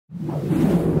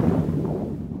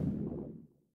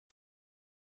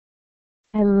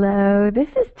Hello, this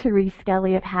is Therese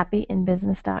Skelly of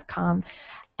happyinbusiness.com.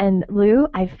 And Lou,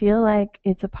 I feel like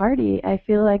it's a party. I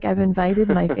feel like I've invited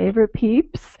my favorite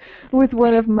peeps with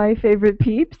one of my favorite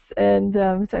peeps. And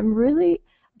so I'm really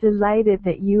delighted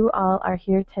that you all are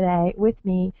here today with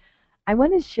me. I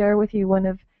want to share with you one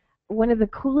of the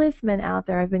coolest men out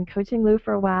there. I've been coaching Lou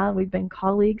for a while. We've been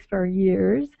colleagues for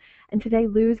years. And today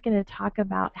Lou's going to talk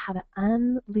about how to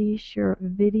unleash your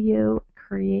video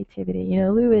creativity. You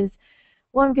know, Lou is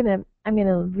well, I'm gonna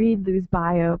read Lou's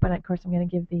bio, but of course I'm gonna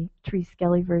give the Tree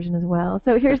Skelly version as well.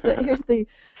 So here's the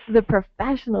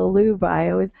professional Lou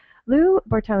bio. Is Lou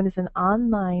Bortone is an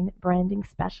online branding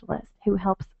specialist who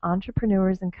helps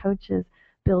entrepreneurs and coaches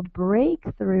build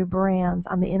breakthrough brands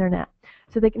on the internet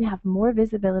so they can have more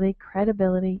visibility,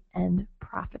 credibility, and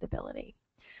profitability.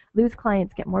 Lou's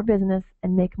clients get more business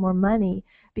and make more money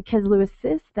because Lou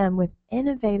assists them with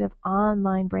innovative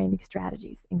online branding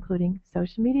strategies, including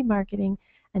social media marketing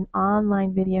and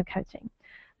online video coaching.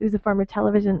 Lou's a former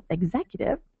television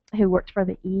executive who worked for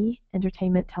the E!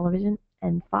 Entertainment Television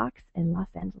and Fox in Los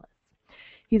Angeles.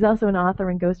 He's also an author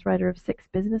and ghostwriter of 6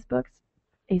 business books,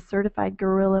 a certified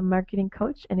guerrilla marketing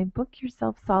coach, and a Book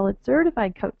Yourself Solid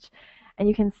certified coach. And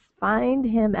you can find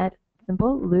him at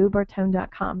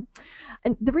simpleloubortone.com.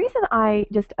 And the reason I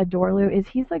just adore Lou is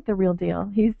he's like the real deal.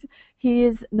 He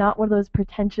is not one of those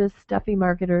pretentious, stuffy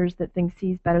marketers that thinks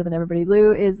he's better than everybody.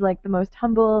 Lou is like the most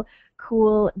humble,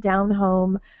 cool, down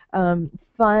home,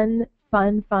 fun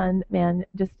man.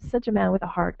 Just such a man with a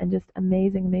heart and just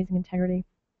amazing, amazing integrity.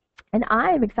 And I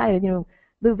am excited. You know,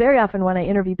 Lou, very often when I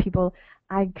interview people,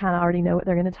 I kind of already know what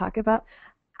they're going to talk about.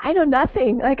 I know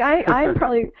nothing. Like I'm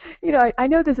probably, you know, I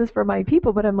know this is for my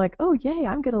people, but I'm like, oh yay,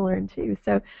 I'm going to learn too.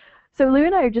 So Lou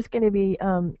and I are just going to be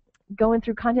going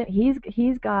through content.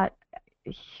 He's got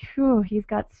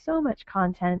so much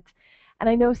content, and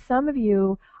I know some of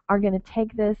you are going to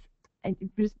take this and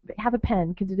just have a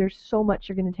pen because there's so much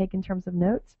you're going to take in terms of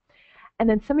notes, and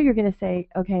then some of you are going to say,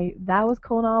 okay, that was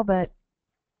cool and all, but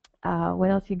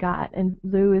what else you got? And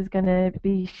Lou is going to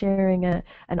be sharing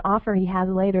an offer he has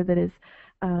later that is.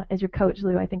 As your coach,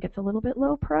 Lou, I think it's a little bit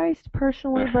low priced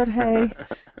personally, but hey,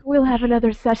 we'll have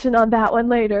another session on that one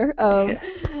later.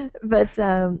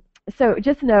 So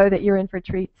just know that you're in for a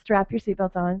treat. Strap your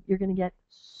seatbelts on. You're going to get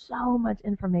so much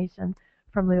information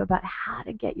from Lou about how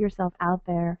to get yourself out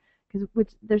there. Which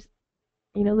there's,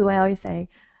 you know, Lou, I always say,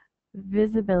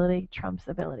 visibility trumps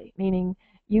ability, meaning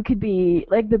you could be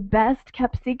like the best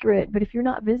kept secret, but if you're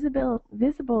not visible,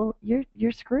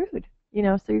 you're screwed. You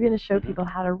know, so you're going to show people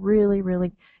how to really,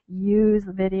 really use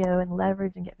video and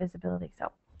leverage and get visibility.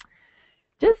 So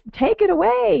just take it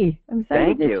away. I'm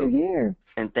sorry that you're here.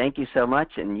 And thank you so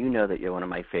much. And you know that you're one of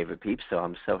my favorite peeps, so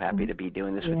I'm so happy to be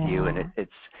doing this with you. And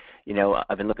it's, you know,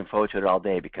 I've been looking forward to it all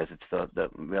day because it's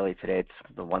really today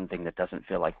it's the one thing that doesn't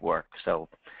feel like work. So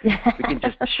we can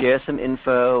just share some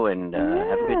info and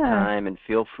have a good time, and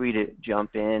feel free to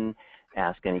jump in.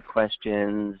 Ask any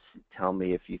questions, tell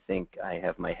me if you think I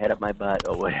have my head up my butt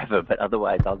or whatever, but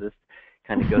otherwise I'll just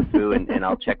kind of go through and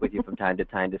I'll check with you from time to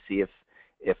time to see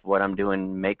if what I'm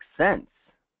doing makes sense.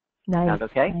 Nice. Sound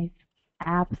okay? Nice.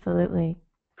 Absolutely.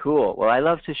 Cool. Well, I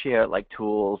love to share like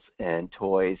tools and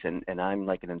toys, and I'm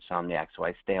like an insomniac, so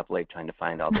I stay up late trying to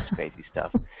find all this crazy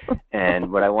stuff.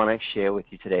 And what I want to share with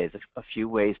you today is a few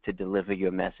ways to deliver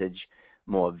your message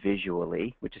more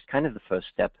visually, which is kind of the first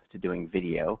step to doing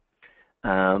video.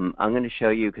 I'm going to show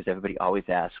you, because everybody always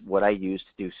asks, what I use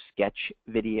to do sketch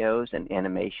videos and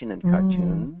animation and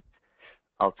cartoons.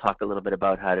 I'll talk a little bit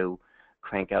about how to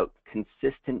crank out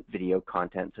consistent video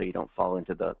content so you don't fall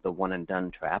into the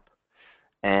one-and-done trap.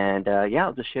 And yeah,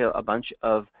 I'll just share a bunch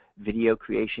of video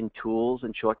creation tools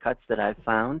and shortcuts that I've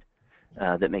found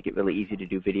that make it really easy to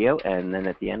do video. And then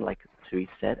at the end, like Therese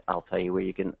said, I'll tell you where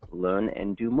you can learn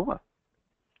and do more.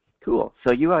 Cool.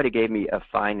 So you already gave me a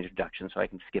fine introduction, so I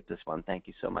can skip this one. Thank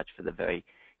you so much for the very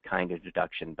kind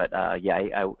introduction. But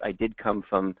yeah, I did come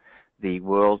from the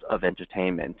world of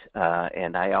entertainment,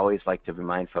 and I always like to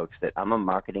remind folks that I'm a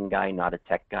marketing guy, not a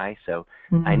tech guy. So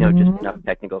I know just enough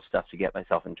technical stuff to get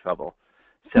myself in trouble.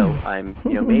 So I'm,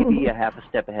 you know, maybe a half a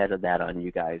step ahead of that on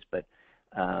you guys. But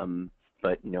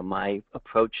you know, my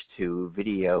approach to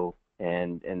video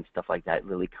and stuff like that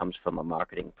really comes from a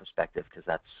marketing perspective, because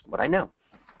that's what I know.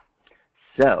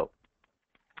 So,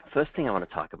 first thing I want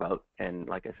to talk about, and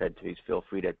like I said, please feel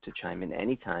free to chime in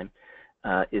anytime,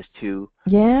 is to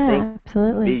think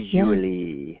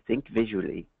visually. Yeah. Think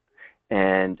visually.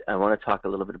 And I want to talk a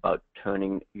little bit about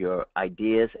turning your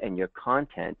ideas and your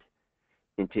content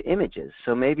into images.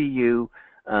 So maybe you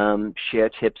share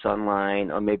tips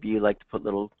online, or maybe you like to put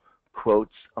little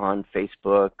quotes on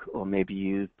Facebook, or maybe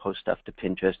you post stuff to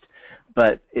Pinterest.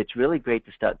 But it's really great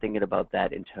to start thinking about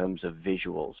that in terms of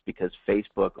visuals, because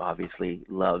Facebook obviously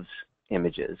loves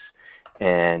images,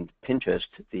 and Pinterest,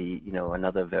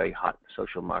 another very hot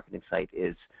social marketing site,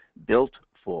 is built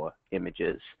for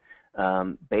images.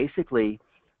 Basically,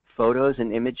 photos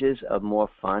and images are more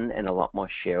fun and a lot more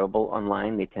shareable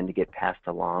online. They tend to get passed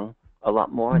along a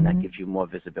lot more, and that gives you more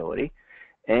visibility.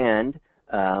 And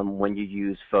when you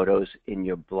use photos in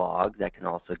your blog, that can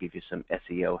also give you some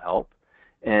SEO help.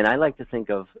 And I like to think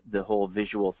of the whole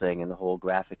visual thing and the whole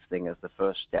graphics thing as the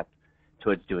first step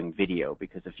towards doing video,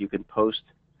 because if you can post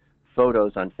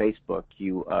photos on Facebook,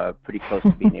 you are pretty close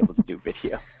to being able to do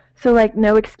video. So like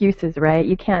no excuses, right?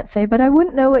 You can't say, but I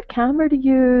wouldn't know what camera to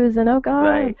use, and oh God.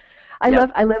 Right. I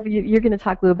Yep. love you. You're going to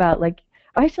talk, Lou, about like,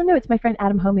 oh, actually no, it's my friend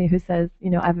Adam Homey who says,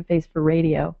 I have a face for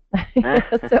radio.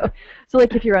 So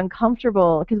like if you're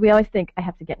uncomfortable, because we always think I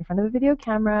have to get in front of a video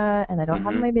camera and I don't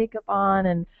have Mhm. my makeup on,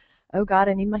 and oh God,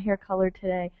 I need my hair colored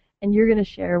today. And you're going to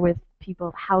share with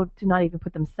people how to not even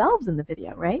put themselves in the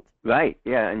video, right? Right.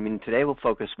 Yeah. I mean, today we'll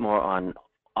focus more on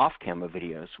off-camera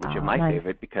videos, which are Oh, my nice.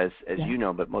 favorite because, as Yeah. you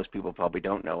know, but most people probably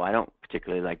don't know, I don't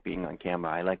particularly like being on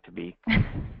camera. I like to be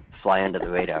fly under the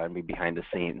radar and be behind the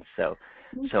scenes. So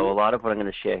a lot of what I'm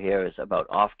going to share here is about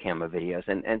off-camera videos,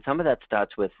 and some of that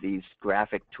starts with these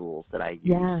graphic tools that I use,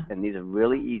 Yeah. and these are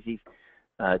really easy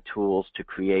tools to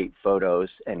create photos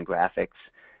and graphics.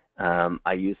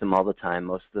 I use them all the time.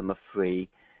 Most of them are free,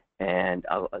 and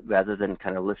rather than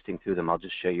kind of listing through them, I'll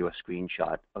just show you a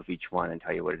screenshot of each one and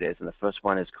tell you what it is. And the first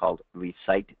one is called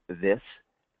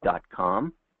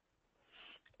recitethis.com.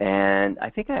 And I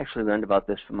think I actually learned about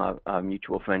this from our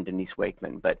mutual friend Denise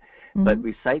Wakeman. But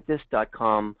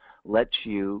recitethis.com lets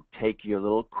you take your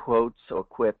little quotes or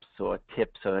quips or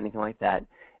tips or anything like that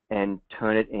and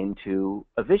turn it into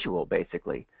a visual,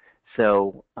 basically.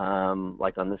 So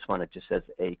like on this one, it just says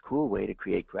a cool way to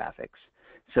create graphics.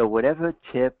 So whatever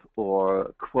tip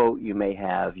or quote you may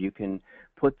have, you can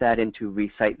put that into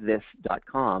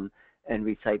recitethis.com, and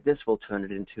Recite This will turn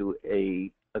it into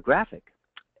a graphic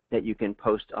that you can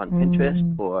post on Pinterest,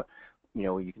 or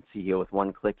you can see here with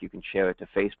one click you can share it to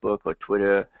Facebook or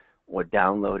Twitter or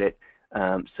download it.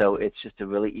 So it's just a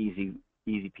really easy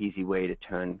peasy way to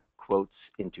turn quotes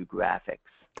into graphics.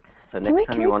 So next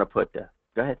time you want to put go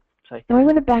ahead. Sorry. No, I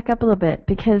want to back up a little bit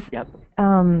because Yep.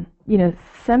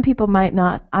 Some people might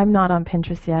not. I'm not on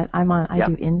Pinterest yet. I Yep.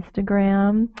 do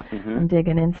Instagram. Mhm. I'm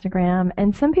digging Instagram,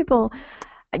 and some people.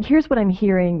 Here's what I'm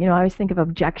hearing. I always think of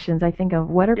objections. I think of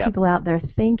what are Yep. people out there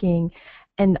thinking,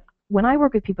 and when I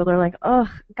work with people, they're like, "Oh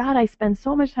God, I spend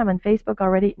so much time on Facebook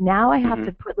already. Now I have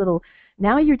to put little.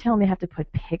 Now you're telling me I have to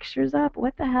put pictures up.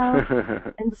 What the hell?"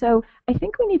 And so I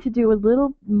think we need to do a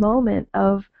little moment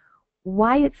of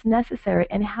why it's necessary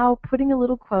and how putting a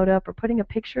little quote up or putting a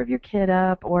picture of your kid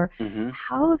up or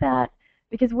how that,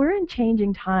 because we're in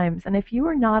changing times, and if you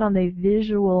are not on the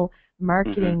visual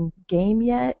marketing game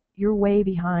yet, you're way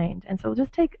behind. And so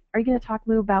are you going to talk,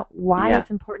 Lou, about why it's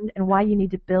important and why you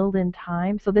need to build in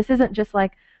time? So this isn't just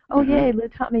like, oh, yay, Lou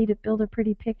taught me to build a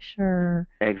pretty picture.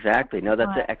 Exactly. No,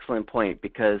 that's an excellent point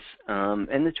because,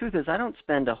 and the truth is, I don't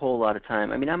spend a whole lot of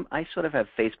time. I mean, I sort of have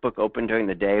Facebook open during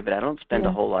the day, but I don't spend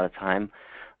a whole lot of time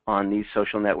on these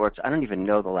social networks. I don't even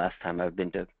know the last time I've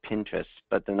been to Pinterest.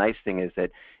 But the nice thing is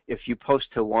that if you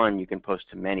post to one, you can post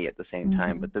to many at the same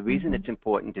time. But the reason it's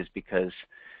important is because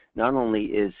not only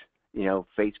is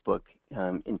Facebook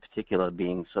in particular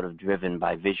being sort of driven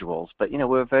by visuals, but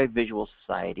we're a very visual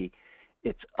society.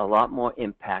 It's a lot more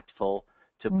impactful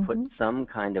to put some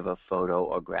kind of a photo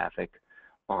or graphic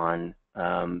on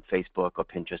Facebook or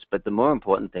Pinterest. But the more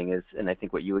important thing is, and I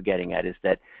think what you were getting at, is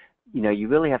that you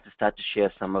really have to start to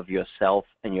share some of yourself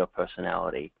and your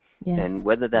personality. Yes. And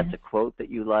whether that's a quote that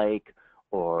you like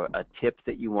or a tip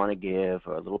that you want to give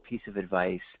or a little piece of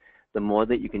advice, the more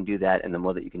that you can do that and the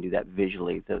more that you can do that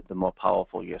visually, the more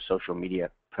powerful your social media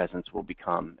presence will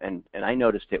become. And I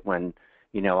noticed it when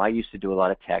I used to do a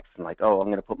lot of text and like, oh, I'm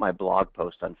going to put my blog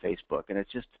post on Facebook, and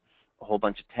it's just a whole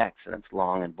bunch of text, and it's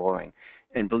long and boring.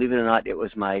 And believe it or not, it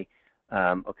was my,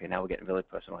 okay, now we're getting really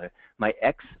personal here. My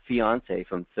ex-fiance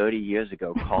from 30 years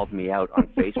ago called me out on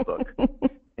Facebook,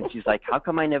 and she's like, how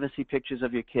come I never see pictures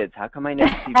of your kids? How come I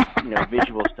never see,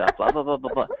 visual stuff, blah, blah, blah,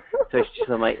 blah, blah.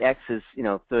 So my ex is,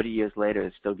 30 years later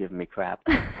is still giving me crap.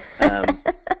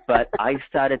 But I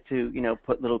started to,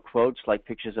 put little quotes like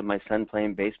pictures of my son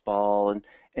playing baseball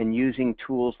and using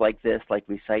tools like this, like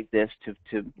Recite This,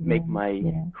 to make my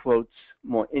quotes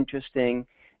more interesting.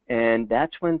 And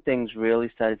that's when things really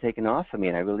started taking off for me,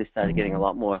 and I really started getting a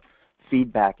lot more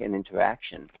feedback and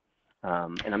interaction.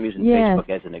 And I'm using Yes. Facebook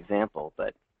as an example,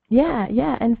 but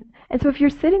Yeah. And so if you're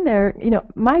sitting there,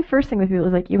 my first thing with people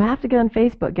is like, you have to get on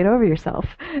Facebook, get over yourself.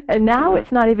 And now mhm,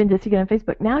 it's not even just to get on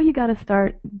Facebook. Now you got to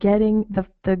start getting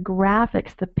the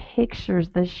graphics, the pictures,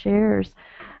 the shares.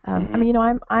 I mhm, mean,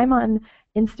 I'm on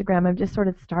Instagram. I've just sort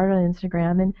of started on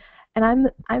Instagram, and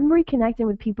I'm reconnecting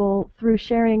with people through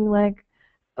sharing like,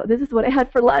 oh, this is what I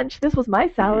had for lunch. This was my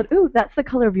mhm. salad. Ooh, that's the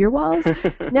color of your walls.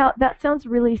 Now that sounds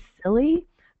really silly,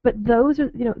 but those are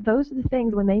the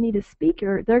things when they need a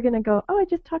speaker, they're gonna go, oh, I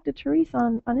just talked to Therese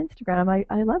on Instagram.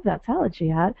 I love that salad she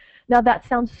had. Now that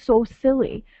sounds so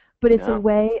silly, but it's a No,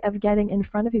 way of getting in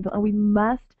front of people, and we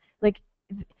must like.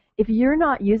 If you're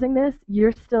not using this,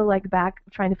 you're still like back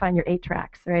trying to find your 8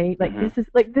 tracks, right? Like mhm,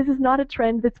 this is not a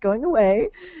trend that's going away,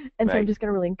 and so I'm right, just going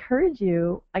to really encourage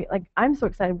you. I'm so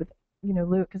excited with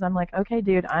Luke, because I'm like, okay,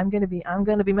 dude, I'm gonna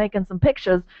be making some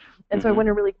pictures, and so I mhm, want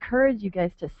to really encourage you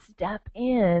guys to step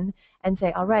in and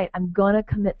say, all right, I'm gonna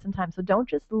commit some time. So don't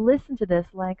just listen to this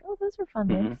like, oh, those are fun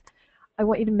mhm. links. I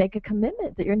want you to make a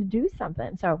commitment that you're going to do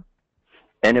something. So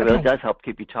And it really okay, does help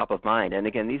keep you top of mind. And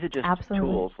again, these are just absolutely.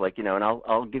 tools, like, and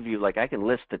I'll give you, like, I can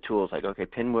list the tools, like, okay,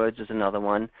 pin words is another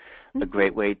one, a Mhm.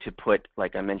 great way to put,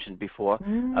 like I mentioned before,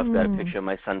 I've got a Mm. picture of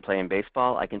my son playing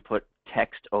baseball. I can put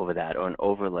text over that or an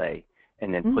overlay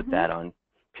and then put Mhm. that on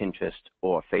Pinterest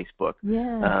or Facebook.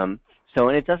 Yeah. Um,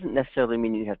 and it doesn't necessarily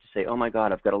mean you have to say, oh my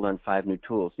God, I've got to learn 5 new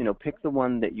tools. Pick the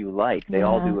one that you like. They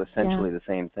all Yeah. do Yeah. essentially the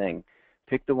same thing.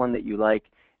 Pick the one that you like,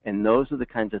 and those are the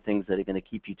kinds of things that are going to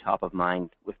keep you top of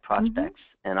mind with Mhm. prospects.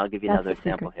 And I'll give you That's another the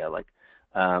example secret. here, like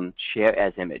share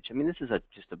as image. I mean, this is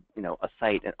just a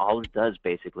site, and all it does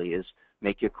basically is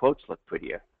make your quotes look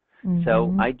prettier.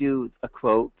 So Mhm. I do a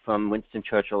quote from Winston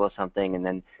Churchill or something, and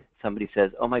then somebody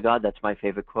says, "Oh my God, that's my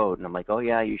favorite quote," and I'm like, "Oh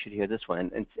yeah, you should hear this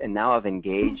one." And now I've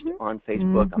engaged Mhm. on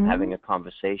Facebook. I'm having Mhm. a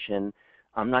conversation.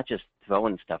 I'm not just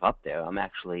throwing stuff up there. I'm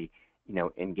actually,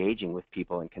 engaging with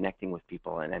people and connecting with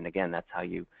people. And again, that's how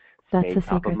you That's stay the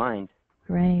top of secret. mind.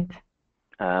 Right.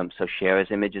 So share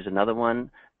as image is another one.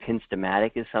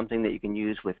 Pinstamatic is something that you can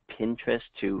use with Pinterest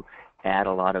to add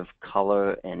a lot of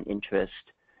color and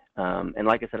interest. And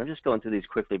like I said, I'm just going through these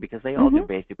quickly because they all do Mhm.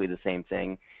 basically the same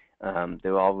thing.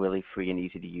 They're all really free and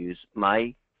easy to use.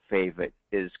 My favorite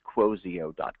is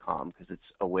Quozio.com because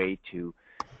it's a way to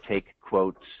take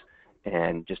quotes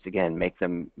and just, again, make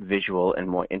them visual and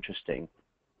more interesting.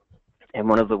 And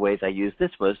one of the ways I used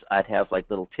this was I'd have like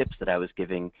little tips that I was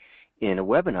giving in a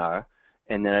webinar,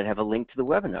 and then I'd have a link to the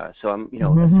webinar. So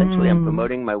essentially I'm Mhm.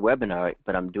 promoting my webinar,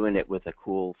 but I'm doing it with a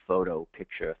cool photo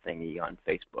picture thingy on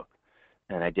Facebook.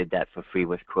 And I did that for free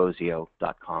with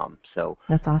Crozio.com. So,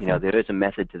 That's awesome. there is a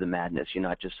method to the madness. You're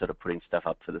not just sort of putting stuff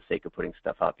up for the sake of putting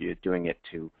stuff up. You're doing it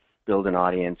to build an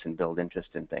audience and build interest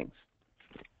in things.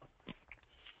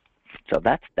 So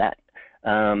that's that.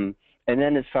 And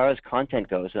then as far as content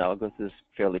goes, and I'll go through this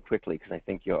fairly quickly because I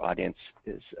think your audience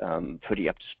is pretty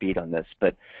up to speed on this,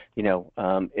 but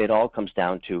it all comes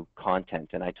down to content.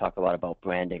 And I talk a lot about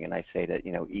branding, and I say that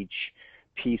each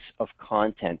piece of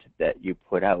content that you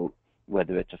put out,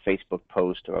 whether it's a Facebook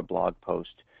post or a blog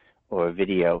post or a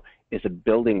video, is a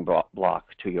building block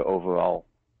to your overall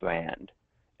brand.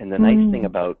 And the nice thing Mm.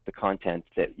 about the content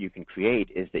that you can create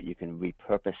is that you can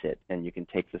repurpose it, and you can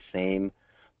take the same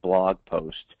blog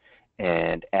post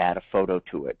and add a photo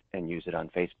to it and use it on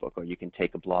Facebook, or you can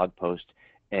take a blog post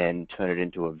and turn it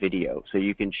into a video. So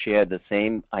you can share the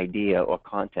same idea or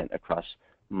content across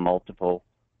multiple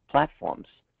platforms.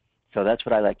 So that's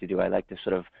what I like to do. I like to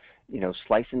sort of,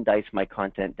 slice and dice my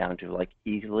content down to like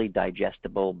easily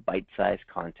digestible, bite-sized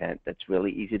content that's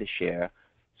really easy to share.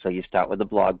 So you start with a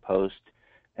blog post,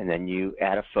 and then you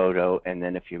add a photo, and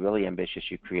then if you're really ambitious,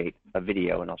 you create a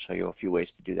video, and I'll show you a few ways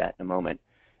to do that in a moment.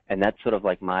 And that's sort of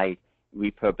like my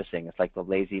repurposing. It's like the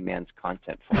lazy man's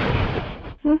content format.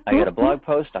 It's I got a blog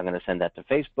post. I'm going to send that to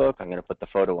Facebook. I'm going to put the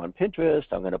photo on Pinterest.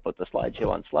 I'm going to put the slideshow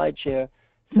on SlideShare.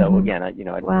 So Mhm. again,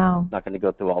 I'm Wow. not going to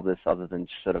go through all this other than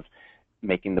sort of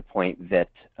making the point that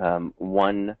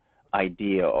one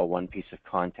idea or one piece of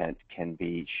content can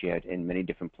be shared in many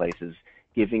different places,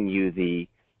 giving you the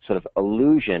sort of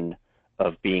illusion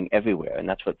of being everywhere. And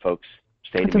that's what folks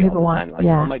say to That's what me all people the want. time, like, "Oh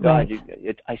Yeah. my God, Right.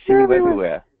 I see You're you everywhere.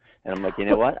 everywhere." And I'm like, you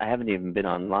know Well, what? I haven't even been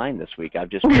online this week. I've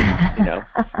just been,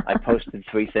 I posted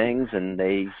 3 things and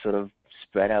they sort of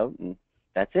spread out, and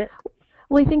that's it.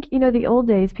 Well, I think, the old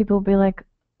days people would be like,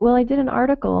 well, I did an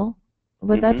article,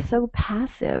 but Mhm. that's so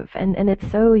passive and it's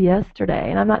so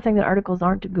yesterday. And I'm not saying that articles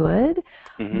aren't good,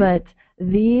 Mhm. but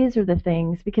these are the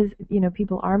things, because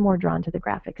people are more drawn to the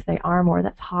graphics. They are more,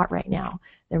 that's hot right now.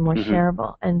 They're more Mhm.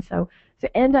 shareable. And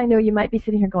and I know you might be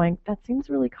sitting here going, that seems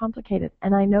really complicated.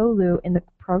 And I know, Lou, in the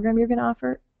program you're going to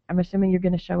offer, I'm assuming you're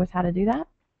going to show us how to do that.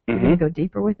 You're going to Mhm. go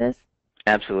deeper with this,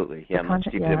 Absolutely. the Yeah, much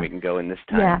content. deeper than Yeah. we can go in this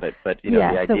time. Yeah. But the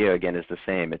Yeah. So idea again is the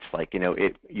same. It's like,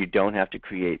 you don't have to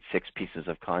create 6 pieces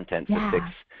of content for six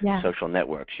yeah. Yeah. social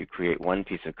networks. You create one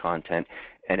piece of content,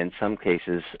 and in some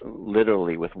cases,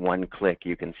 literally with one click,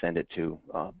 you can send it to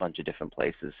a bunch of different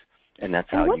places. And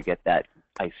that's And how you get that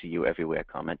I see you everywhere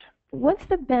comment. what's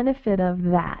the benefit of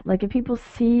that? Like, if people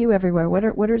see you everywhere,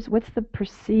 what's the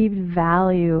perceived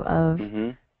value of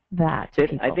Mhm. that to I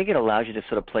people? think it allows you to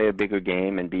sort of play a bigger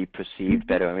game and be perceived Hmm.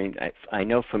 better. I mean, I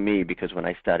know for me, because when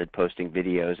I started posting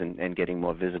videos and getting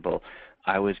more visible,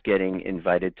 I was getting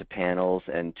invited to panels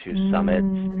and to summits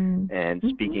Mm. and Hmm.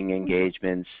 speaking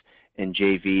engagements and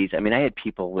JVs. I mean, I had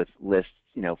people with lists,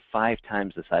 5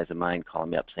 times the size of mine calling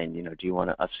me up saying, do you want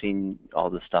to, I've seen all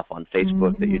the stuff on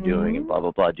Facebook that you're doing and Hmm. blah,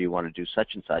 blah, blah. Do you want to do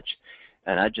such and such?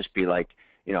 And I'd just be like,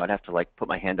 I'd have to like put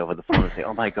my hand over the phone and say,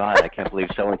 "Oh my God, I can't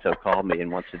believe so and so called me and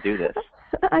wants to do this."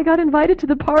 I got invited to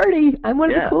the party. I'm one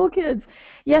of the Yeah. cool kids.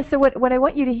 Yes, so what I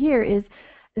want you to hear is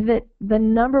that the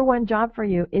number one job for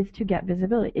you is to get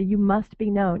visibility. You must be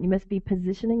known. You must be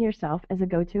positioning yourself as a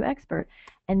go-to expert.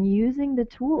 And using the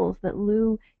tools that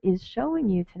Lou is showing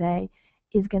you today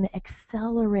is going to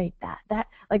accelerate that.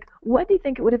 Like, what do you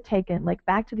think it would have taken, like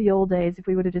back to the old days, if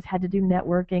we would have just had to do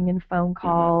networking and phone Hmm.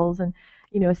 calls and,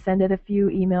 send out a few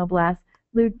email blasts?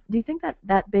 Lou, do you think that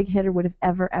that big hitter would have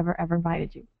ever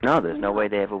invited you? No, there's Probably no way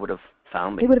not. they ever would have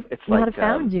found They me. would have It's not like, have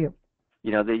found you.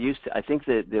 they used to. I think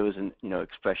that there was an,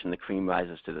 expression, "The cream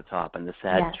rises to the top," and the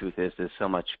sad Yes. truth is, there's so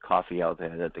much coffee out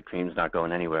there that the cream's not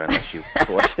going anywhere unless you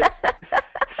force it.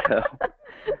 So,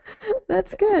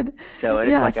 That's good. and it's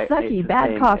Yeah, like it's sucky, the bad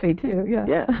same. coffee too. Yeah.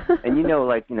 Yeah, and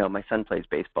like my son plays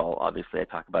baseball. Obviously, I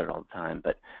talk about it all the time.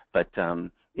 But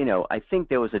I think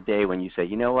there was a day when you say,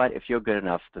 you know what, if you're good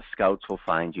enough, the scouts will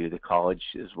find you, the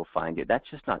colleges will find you. That's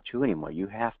just not true anymore. You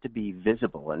have to be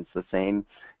visible, and it's the same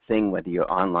thing whether you're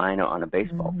online or on a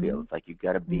baseball field. Mhm. It's like you've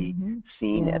got to be Mhm.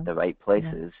 seen Yeah. at the right Yeah.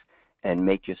 places and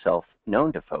make yourself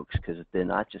known to folks because they're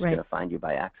not just going Right. to find you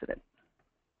by accident.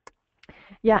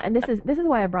 Yeah, and this is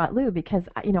why I brought Lou, because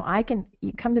I can,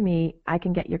 you come to me, I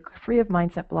can get you free of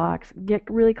mindset blocks, get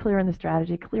really clear on the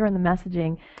strategy, clear on the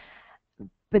messaging.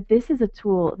 But this is a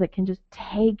tool that can just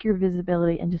take your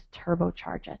visibility and just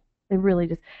turbocharge it. It really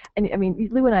just, and I mean,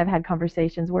 Lou and I have had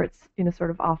conversations where it's, sort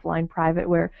of offline, private,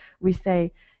 where we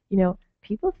say,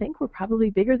 people think we're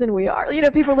probably bigger than we are.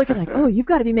 People are looking like, oh, you've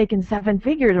got to be making 7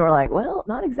 figures. And we're like, well,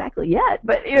 not exactly yet,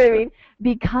 but you know what I mean?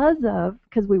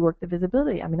 Because we work the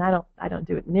visibility. I mean, I don't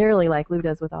do it nearly like Lou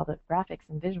does with all the graphics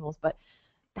and visuals, but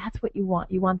that's what you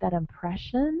want. You want that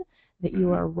impression that you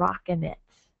Hmm. are rocking it.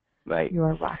 Right. You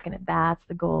are rocking it. That's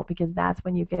the goal, because that's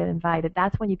when you get invited.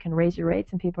 That's when you can raise your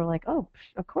rates and people are like, oh,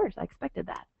 of course, I expected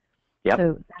that. Yep.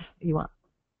 So that's what you want.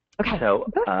 Okay, So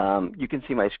good. you can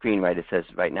see my screen, right? It says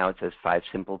right now, it says 5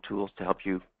 simple tools to help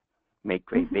you make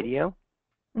great Mhm. video.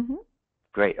 Mhm.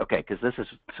 Great. Okay, because this is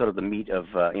sort of the meat of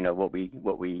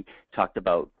what we talked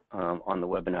about on the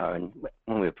webinar and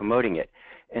when we were promoting it.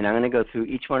 And I'm going to go through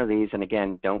each one of these. And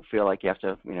again, don't feel like you have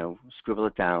to scribble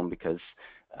it down, because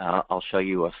I'll show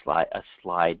you a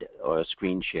slide or a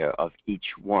screen share of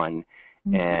each one,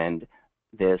 Mhm. and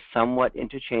they're somewhat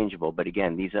interchangeable. But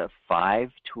again, these are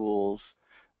 5 tools,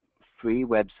 free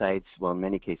websites, well, in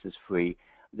many cases free,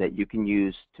 that you can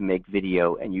use to make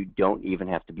video, and you don't even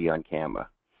have to be on camera.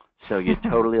 So you're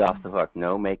totally off the hook.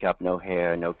 No makeup, no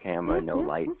hair, no camera, no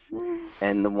lights.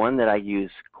 And the one that I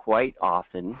use quite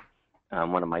often,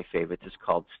 one of my favorites, is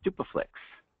called Stupeflix,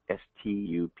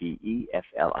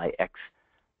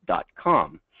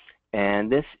 STUPEFLIX.com.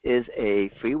 And this is a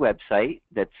free website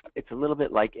it's a little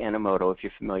bit like Animoto, if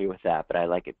you're familiar with that, but I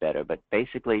like it better. But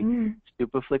basically, Mm.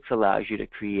 Stupeflix allows you to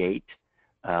create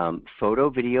photo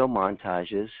video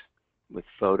montages with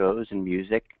photos and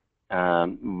music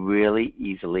really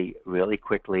easily, really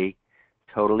quickly,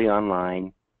 totally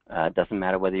online. Doesn't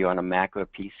matter whether you're on a Mac or a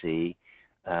PC.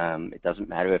 It doesn't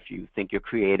matter if you think you're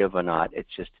creative or not.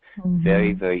 It's just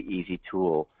very, Mhm. very easy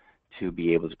tool to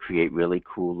be able to create really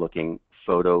cool looking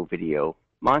photo video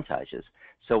montages.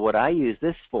 So what I use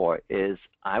this for is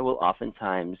I will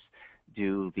oftentimes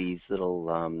do these little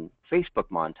Facebook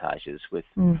montages with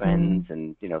friends, Mhm.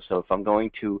 and so if I'm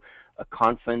going to a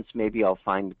conference, maybe I'll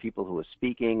find the people who are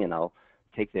speaking and I'll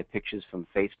take their pictures from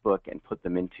Facebook and put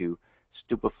them into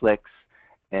Stupeflix,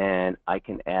 and I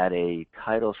can add a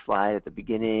title slide at the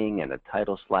beginning and a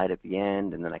title slide at the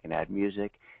end, and then I can add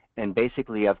music, And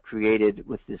basically, I've created,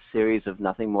 with this series of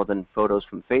nothing more than photos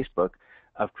from Facebook,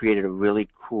 I've created a really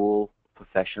cool,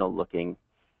 professional-looking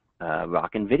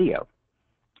rockin' video.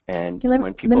 And Okay,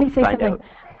 when let people me say find something. out,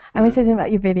 I want hmm to say something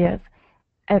about your videos.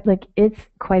 Like it's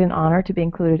quite an honor to be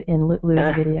included in Lou's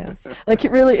videos. Like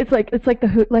it really, it's like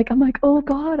the like I'm like, oh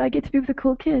God, I get to be with the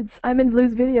cool kids. I'm in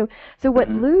Lou's video. So what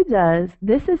hmm Lou does,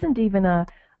 this isn't even a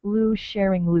Lou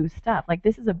sharing Lou stuff. Like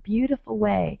this is a beautiful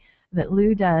way that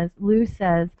Lou does. Lou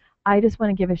says, I just want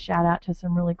to give a shout out to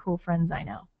some really cool friends I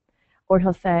know, or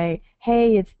he'll say,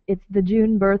 "Hey, it's the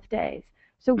June birthdays."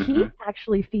 So he hmm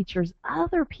actually features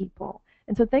other people.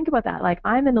 And so think about that. Like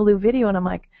I'm in a Lou video and I'm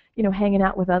like, hanging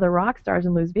out with other rock stars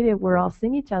in Lou's video. We're all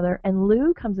seeing each other, and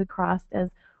Lou comes across as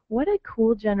what a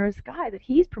cool, generous guy that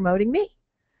he's promoting me.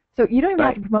 So you don't even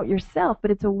have to Right. promote yourself,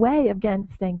 but it's a way of, again,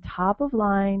 staying top of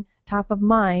line, top of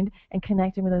mind, and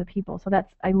connecting with other people. So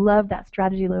I love that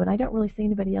strategy, Lou, and I don't really see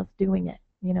anybody else doing it.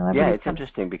 Yeah, Everybody's it's kind of,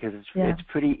 interesting because yeah. it's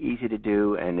pretty easy to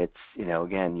do, and it's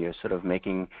again, you're sort of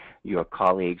making your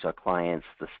colleagues or clients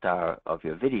the star of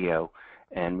your video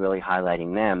and really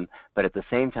highlighting them. But at the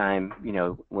same time,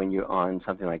 when you're on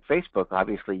something like Facebook,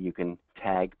 obviously you can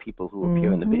tag people who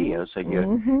appear in the Mhm. video, so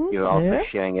Mhm. you're also Yeah.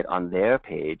 sharing it on their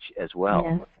page as well.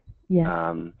 Yes. Yes.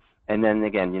 Um, and then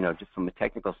again, just from a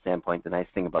technical standpoint, the nice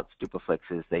thing about Stupaflix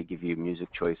is they give you music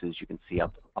choices. You can see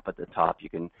up at the top. You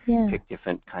can Yeah. pick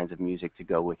different kinds of music to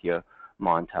go with your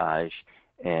montage,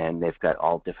 and they've got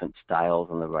all different styles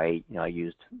on the right. I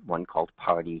used one called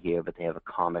Party here, but they have a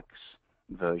comics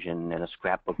version and a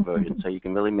scrapbook version, so you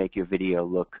can really make your video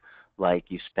look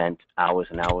like you spent hours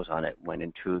and hours on it. When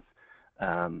in truth,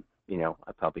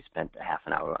 I probably spent a half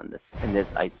an hour on this. And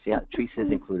I see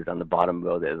Teresa's included on the bottom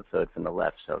row there, the third from the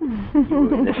left. So you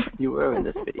were in this. You were in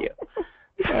this video.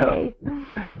 So, Yay.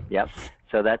 yep.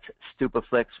 So that's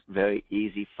Stupaflix. Very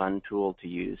easy, fun tool to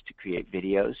use to create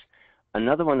videos.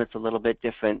 Another one that's a little bit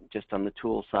different, just on the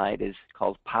tool side, is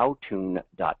called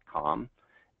Powtoon.com.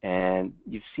 And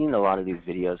you've seen a lot of these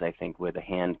videos, I think, where the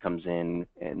hand comes in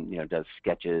and does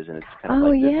sketches, and it's kind of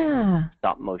Oh like this yeah.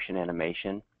 stop motion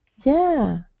animation.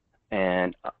 Yeah.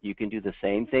 And you can do the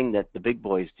same thing that the big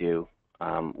boys do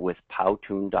with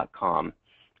Powtoon.com,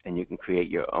 and you can create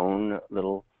your own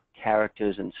little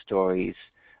characters and stories,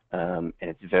 and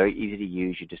it's very easy to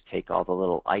use. You just take all the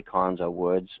little icons or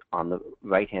words on the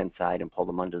right-hand side and pull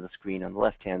them under the screen on the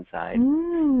left-hand side.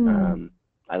 Mm.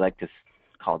 I like to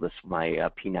call this my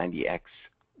P90X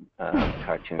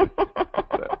cartoon.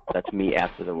 That's me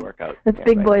after the workout. That's Yeah,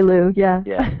 Big right. Boy Lou. Yeah.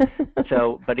 Yeah.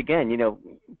 So, but again,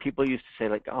 people used to say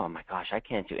like, "Oh my gosh, I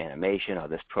can't do animation," or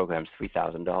 "This program's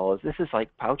 $3,000." This is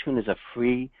like Powtoon is a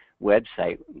free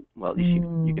website. Well, at least you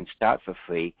Mm. can start for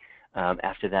free.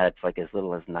 After that, it's like as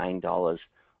little as $9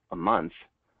 a month.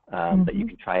 But you Mhm.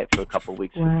 can try it for a couple of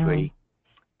weeks for Wow. free.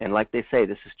 And like they say,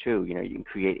 this is true. You can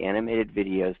create animated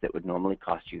videos that would normally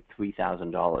cost you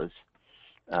 $3,000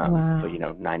 for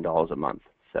Wow. $9 a month.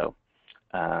 So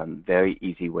very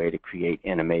easy way to create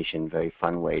animation, very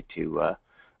fun way to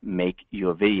make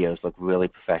your videos look really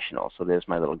professional. So there's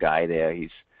my little guy there.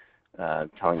 He's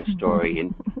telling a story,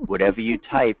 and whatever you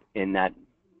type in that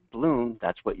balloon,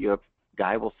 that's what your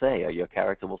guy will say or your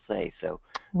character will say. So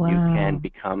you can Wow.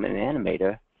 become an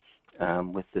animator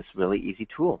with this really easy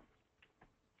tool.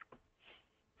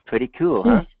 Pretty cool,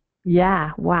 huh? Jeez.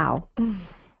 Yeah. Wow.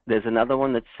 There's another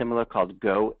one that's similar called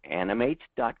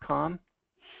GoAnimate.com.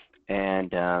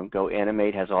 And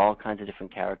GoAnimate has all kinds of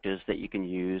different characters that you can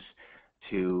use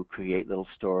to create little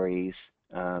stories.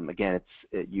 Again,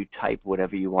 you type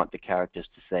whatever you want the characters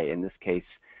to say. In this case,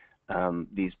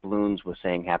 these balloons were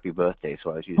saying happy birthday,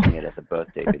 so I was using it as a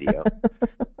birthday video.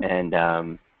 And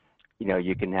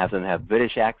you can have them have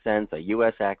British accents or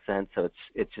U.S. accents, so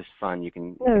it's just fun. You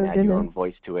can Oh add your goodness. own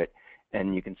voice to it,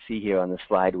 and you can see here on the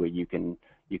slide where you can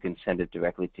send it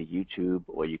directly to YouTube,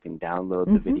 or you can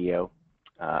download the Mhm. video.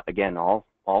 Again, all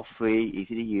free,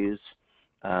 easy to use.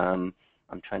 I'm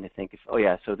trying to think if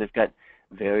so they've got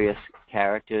various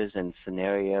characters and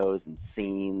scenarios and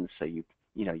scenes. So you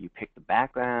pick the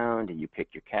background and you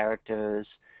pick your characters,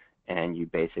 and you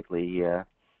basically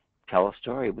tell a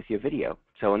story with your video.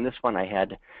 So in this one, I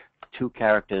had two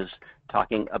characters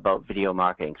talking about video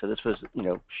marketing. So this was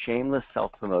shameless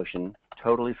self-promotion,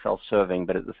 totally self-serving,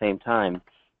 but at the same time,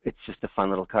 it's just a fun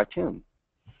little cartoon.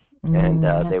 And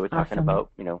they That's were talking awesome.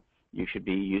 about, you should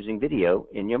be using video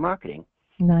in your marketing.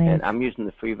 And Nice. I'm using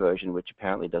the free version, which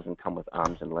apparently doesn't come with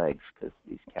arms and legs because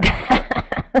these characters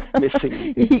are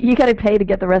missing. You got to pay to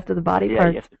get the rest of the body Yeah, you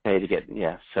parts. have to pay to get,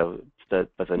 yeah. So but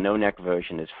the no-neck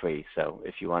version is free. So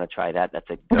if you want to try that, that's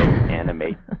at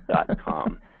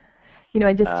goanimate.com.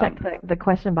 I just Um, checked the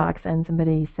question box and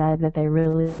somebody said that they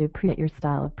really appreciate your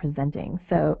style of presenting.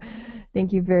 So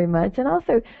thank you very much. And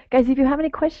also, guys, if you have any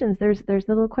questions, there's the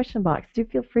little question box. Do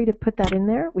feel free to put that in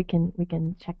there. We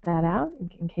can check that out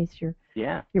in case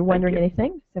yeah, you're thank wondering you.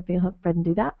 anything. So feel free to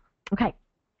do that. Okay.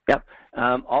 Yep.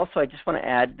 Also, I just want to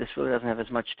add, this really doesn't have as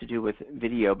much to do with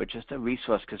video, but just a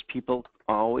resource, because people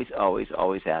always, always,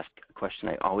 always ask a question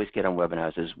I always get on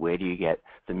webinars is, where do you get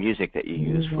the music that you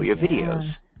use for Music, your videos?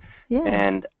 yeah. Yeah.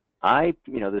 And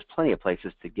there's plenty of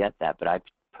places to get that, but I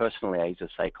use a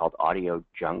site called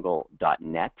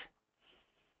audiojungle.net,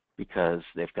 because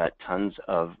they've got tons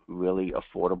of really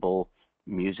affordable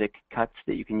music cuts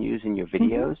that you can use in your Mm-hmm.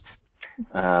 videos,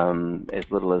 as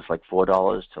little as like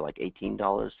 $4 to like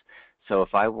 $18. So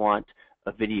if I want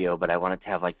a video, but I want it to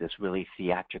have like this really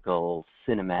theatrical,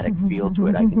 cinematic feel to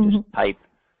it, I can just type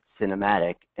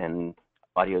cinematic, and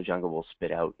Audio Jungle will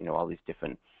spit out, all these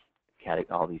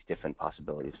different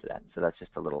possibilities for that. So that's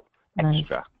just a little Nice.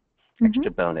 Mm-hmm.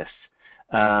 extra bonus.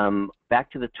 Back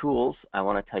to the tools, I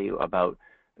want to tell you about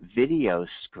Video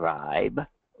Scribe,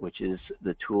 which is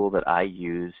the tool that I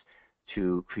use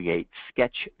to create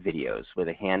sketch videos where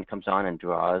the hand comes on and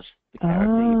draws the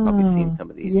character. You've probably seen Oh, some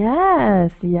of these.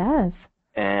 yes, yes.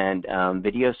 And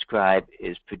Video Scribe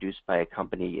is produced by a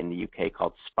company in the UK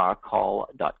called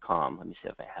sparkol.com. Let me see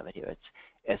if I have it here.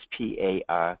 It's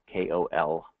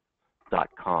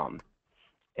SPARKOL.com.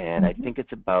 And I Mm-hmm. think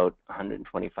it's about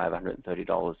 $125,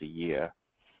 $130 a year.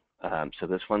 So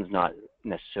this one's not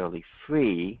necessarily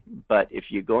free, but if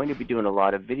you're going to be doing a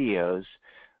lot of videos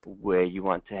where you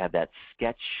want to have that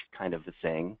sketch kind of a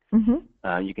thing,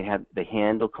 Mm-hmm. you can have the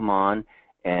hand will come on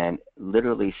and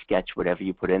literally sketch whatever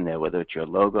you put in there, whether it's your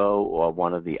logo or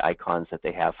one of the icons that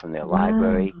they have from their Wow.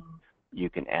 library. You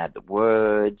can add the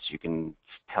words. You can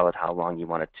tell it how long you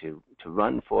want it to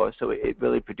run for. So it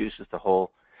really produces the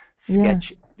whole Yeah.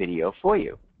 sketch video for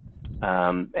you.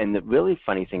 And the really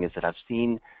funny thing is that I've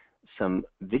seen some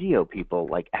video people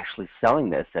like actually selling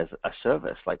this as a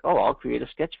service, like, oh, I'll create a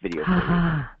sketch video for you.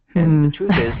 Ah. And the Hmm.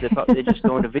 truth is, they're just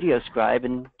going to Video Scribe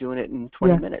and doing it in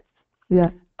 20 Yeah. minutes. Yeah.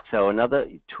 So another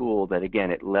tool that, again,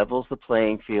 it levels the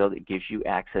playing field. It gives you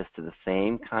access to the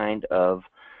same kind of,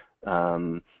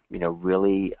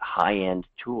 really high-end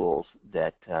tools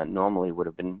that normally would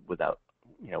have been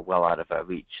well out of our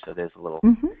reach. So there's a little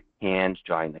Mm-hmm. hand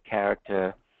drawing the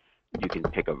character. You can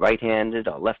pick a right-handed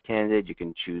or left-handed. You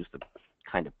can choose the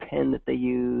kind of pen that they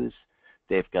use.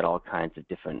 They've got all kinds of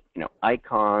different,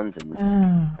 icons and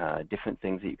Oh. different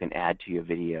things that you can add to your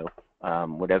video.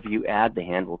 Whatever you add, the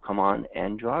hand will come on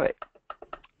and draw it.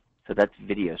 So that's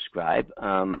Video Scribe.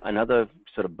 Another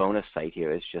sort of bonus site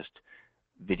here is just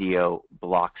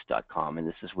videoblocks.com, and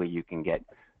this is where you can get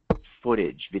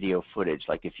video footage,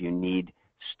 like if you need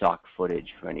stock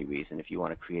footage for any reason, if you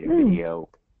want to create a video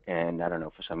and, I don't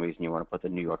know, for some reason you want to put the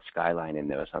New York skyline in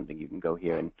there or something, you can go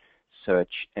here and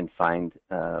search and find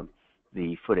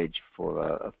the footage for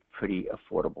a pretty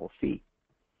affordable fee.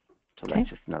 So Okay. that's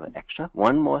just another extra.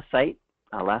 One more site,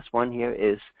 our last one here,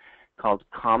 is called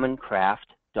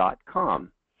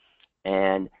commoncraft.com.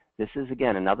 And this is,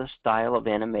 again, another style of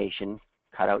animation,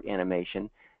 cutout animation,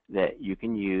 that you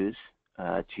can use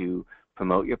to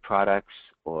promote your products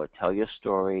or tell your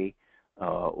story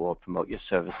or promote your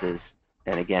services.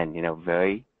 And again,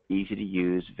 very easy to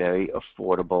use, very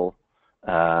affordable.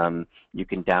 You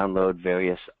can download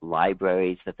various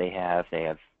libraries that they have. They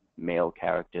have male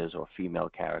characters or female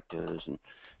characters and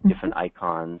different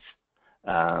icons.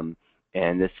 And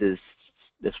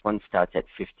this one starts at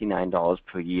 $59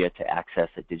 per year to access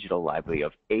a digital library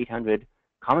of 800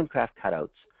 Common Craft cutouts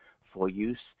for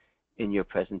use in your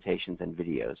presentations and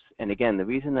videos. And again, the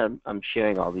reason I'm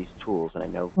sharing all these tools, and I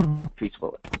know Peach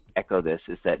will echo this,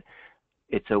 is that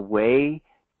it's a way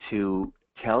to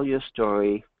tell your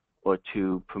story or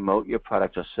to promote your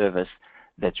product or service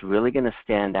that's really going to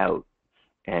stand out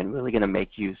and really going to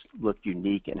make you look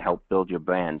unique and help build your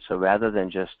brand. So rather than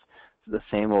just the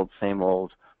same old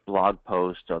blog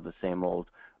post or the same old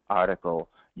article,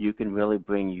 you can really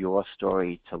bring your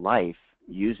story to life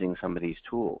using some of these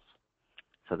tools.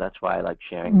 So that's why I like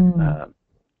sharing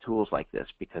tools like this,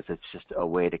 because it's just a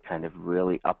way to kind of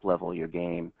really up-level your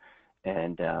game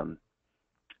and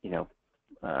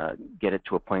get it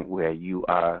to a point where you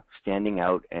are standing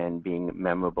out and being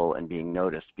memorable and being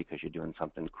noticed because you're doing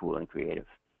something cool and creative.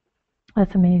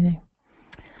 That's amazing.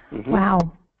 Mm-hmm. Wow.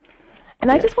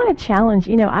 And I just want to challenge,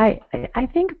 I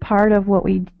think part of what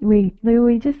we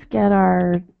just get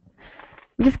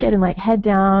in like head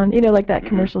down, like that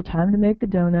commercial, time to make the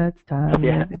donuts, time to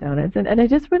make the donuts. And I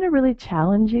just want to really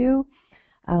challenge you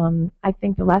I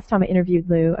think the last time I interviewed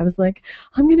Lou, I was like,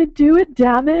 I'm gonna do it,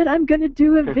 damn it, I'm gonna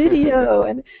do a video,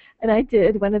 and I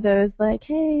did one of those like,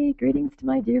 hey, greetings to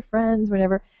my dear friends,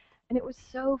 whatever, and it was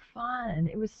so fun.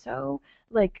 It was so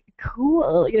like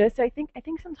cool, you know. So I think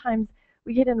sometimes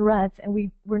we get in ruts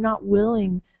and we're not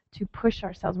willing to push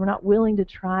ourselves. We're not willing to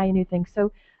try new things.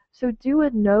 So do a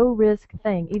no risk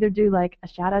thing. Either do like a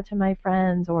shout out to my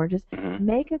friends or just Hmm.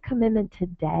 make a commitment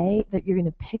today that you're going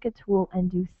to pick a tool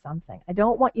and do something. I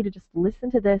don't want you to just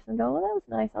listen to this and go, well, that was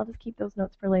nice. I'll just keep those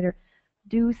notes for later.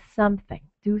 Do something.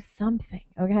 Do something.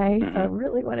 Okay? So I Hmm.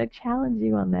 really want to challenge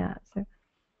you on that. So,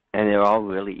 And they're all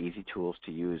really easy tools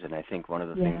to use. And I think one of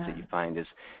the things that yeah. you find is,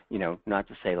 not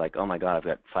to say like, oh my God, I've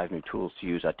got 5 new tools to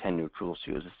use or 10 new tools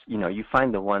to use. It's, you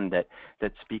find the one that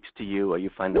speaks to you, or you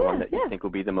find the one Yeah, that you yeah. think will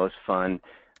be the most fun.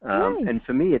 Right. And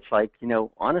for me, it's like,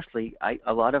 honestly,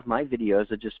 a lot of my videos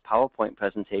are just PowerPoint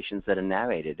presentations that are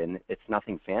narrated, and it's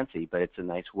nothing fancy, but it's a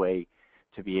nice way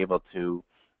to be able to,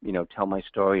 tell my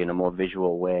story in a more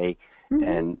visual way Mhm.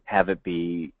 and have it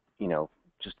be,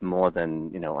 just more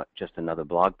than, just another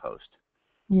blog post.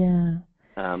 Yeah.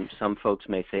 Some folks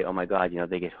may say, "Oh my God,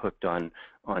 they get hooked on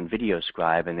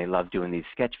VideoScribe and they love doing these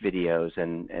sketch videos,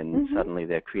 and Mhm. suddenly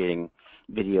they're creating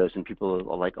videos, and people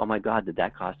are like, "Oh my God, did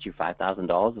that cost you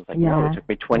 $5,000?" It's like, no, it Yeah. took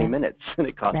me 20 Yeah. minutes and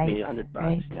it cost Right. me $100.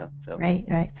 Right. So. Right.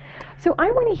 Right. So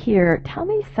I want to hear. Tell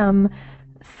me some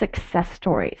success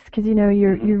stories because Hmm.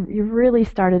 you've really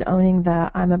started owning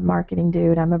the I'm a marketing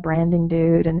dude, I'm a branding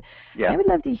dude, and I Yeah. would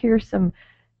love to hear some.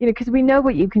 Because we know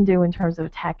what you can do in terms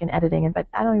of tech and editing, but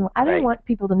I don't Right. want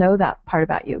people to know that part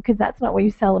about you because that's not what you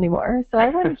sell anymore. So I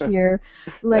want to hear,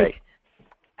 Right. like,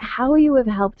 how you have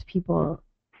helped people.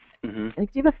 Hmm.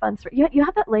 Like, do you have a fun story? You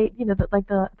have that late, like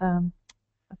the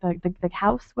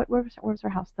house. What was her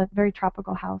house? That very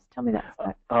tropical house. Tell me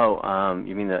that. Oh,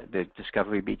 you mean the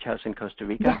Discovery Beach House in Costa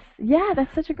Rica? Yes, yeah,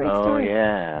 that's such a great Oh story.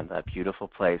 yeah, that beautiful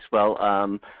place. Well,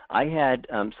 I had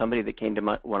somebody that came to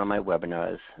one of my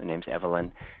webinars. Her name's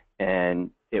Evelyn,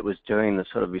 and it was during the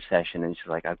sort of recession. And she's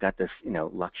like, "I've got this,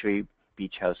 luxury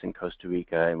beach house in Costa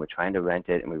Rica, and we're trying to rent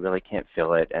it, and we really can't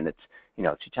fill it. And it's,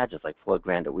 she charges like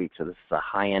 $4,000 a week. So this is a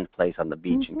high-end place on the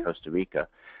beach in Mhm. Costa Rica.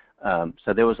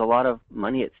 So there was a lot of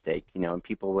money at stake, and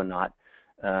people were not."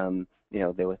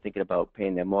 They were thinking about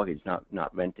paying their mortgage,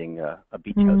 not renting a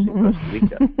beach house in Mhm. Costa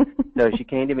Rica. So she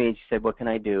came to me and she said, "What can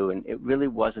I do?" And it really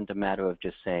wasn't a matter of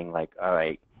just saying like, "All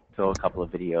right, throw a couple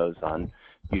of videos on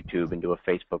YouTube and do a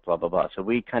Facebook, blah blah blah." So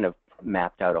we kind of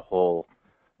mapped out a whole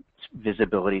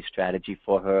visibility strategy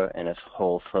for her and a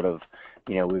whole sort of,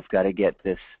 we've got to get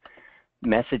this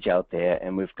message out there,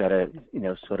 and we've got to,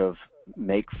 sort of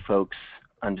make folks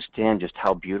understand just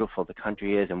how beautiful the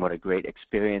country is and what a great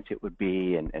experience it would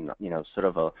be, and sort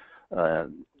of a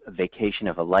vacation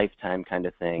of a lifetime kind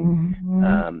of thing.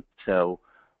 Mhm. So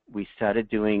we started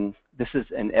doing this is,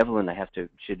 and Evelyn,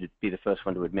 should be the first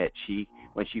one to admit,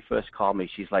 when she first called me,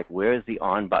 she's like, "Where is the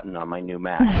on button on my new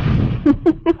Mac?"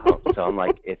 So I'm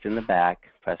like, "It's in the back.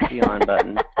 Press the on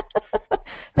button."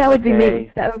 That would be me.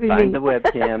 Okay, That would be find me. the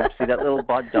webcam. See that little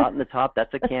dot in the top?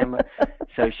 That's a camera.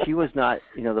 So she was not,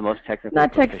 the most technical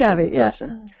Not tech proficient savvy, yeah.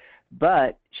 person,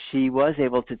 but she was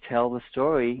able to tell the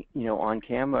story, on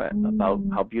camera about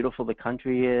Mm. how beautiful the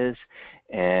country is,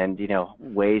 and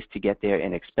ways to get there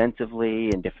inexpensively,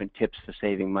 and different tips for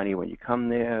saving money when you come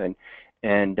there,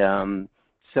 and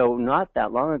so not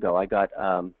that long ago, I got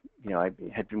I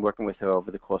had been working with her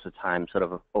over the course of time, sort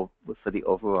of for the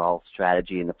overall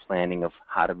strategy and the planning of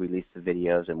how to release the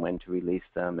videos and when to release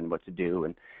them and what to do.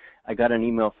 And I got an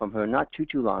email from her not too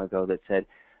long ago that said,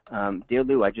 "Dear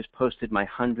Lou, I just posted my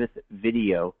 100th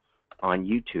video on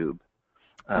YouTube,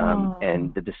 and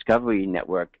Oh. the Discovery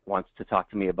Network wants to talk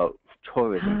to me about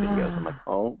tourism videos." I'm like,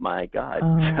 "Oh my God!"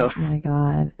 Oh my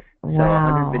God. So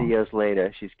 100 Wow. videos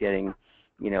later, she's getting,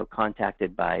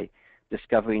 contacted by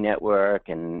Discovery Network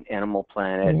and Animal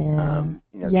Planet. Yeah.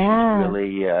 She's Yeah.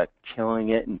 really killing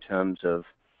it in terms of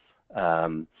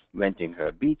renting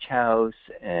her beach house,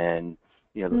 and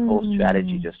the whole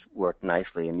strategy Mm. just worked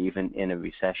nicely. And even in a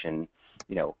recession,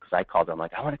 because I called her, I'm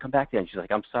like, "I want to come back there," and she's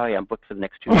like, "I'm sorry, I'm booked for the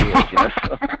next 2 years."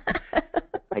 So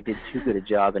I did too good a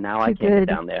job, and now I Too can't get good.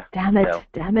 down there. Damn it. So.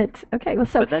 Damn it. Okay. Well,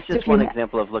 so But that's so just if you one ha-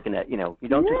 example of looking at, you don't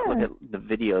just look yeah. at the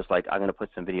videos like I'm going to put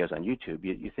some videos on YouTube.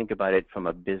 You think about it from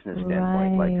a business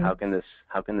standpoint, like Right. how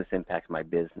can this impact my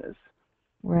business?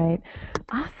 Right.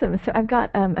 Awesome. So I've got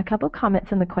a couple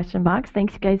comments in the question box.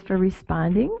 Thanks, you guys, for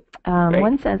responding. Great.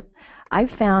 One says,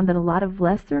 I've found that a lot of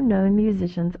lesser known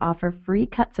musicians offer free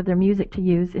cuts of their music to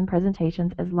use in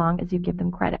presentations as long as you give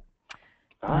them credit.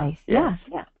 Ah, Nice. yes.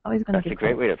 Yeah, yeah. Always going to That's give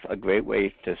credit. a great way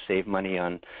to save money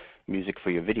on music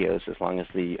for your videos, as long as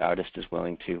the artist is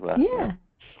willing to Yeah.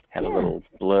 have a Yeah. little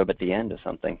blurb at the end or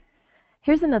something.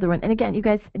 Here's another one. And again, you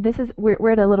guys, we're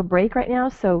at a little break right now,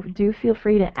 so do feel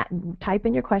free to type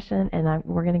in your question, and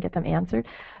we're going to get them answered.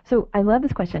 So I love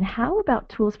this question. How about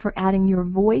tools for adding your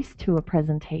voice to a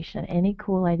presentation? Any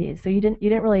cool ideas? So you didn't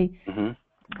really Hmm.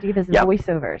 give us Yep.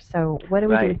 voiceover. So what do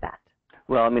we do Right. with that?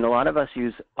 Well, I mean, a lot of us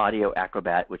use Audio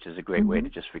Acrobat, which is a great way Mm-hmm. to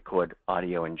just record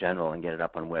audio in general and get it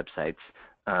up on websites.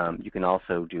 You can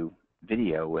also do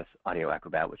video with Audio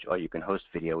Acrobat, or you can host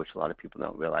video, which a lot of people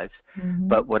don't realize. Mm-hmm.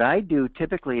 But what I do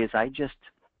typically is I just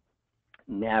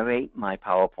narrate my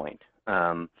PowerPoint.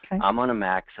 Okay. I'm on a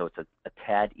Mac, so it's a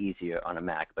tad easier on a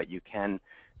Mac, but you can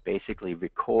basically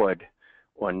record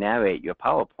or narrate your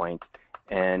PowerPoint,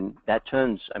 and that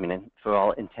turns, I mean, for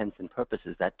all intents and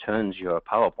purposes, that turns your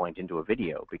PowerPoint into a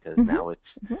video, because Mm-hmm. now it's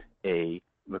Mm-hmm. a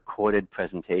recorded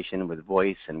presentation with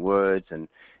voice and words, and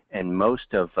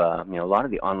most of a lot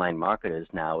of the online marketers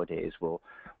nowadays will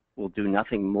do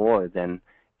nothing more than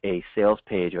a sales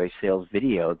page or a sales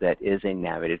video that is a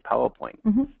narrated PowerPoint.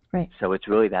 Mm-hmm. Right. So it's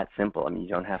really that simple. I mean, you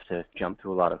don't have to jump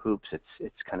through a lot of hoops.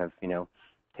 It's kind of,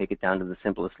 take it down to the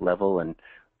simplest level and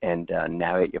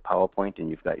narrate your PowerPoint, and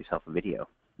you've got yourself a video.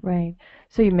 Right.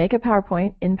 So you make a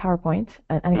PowerPoint in PowerPoint.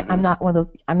 And Mm-hmm. I'm not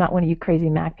one of you crazy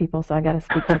Mac people, so I got to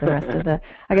speak to the rest of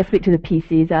I got to speak to the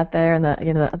PCs out there and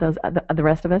the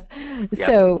rest of us. Yep.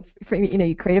 So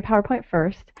you create a PowerPoint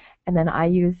first, and then I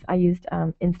used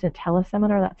Instant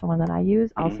Teleseminar. That's the one that I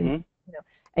use. Also, Mm-hmm.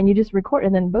 and you just record,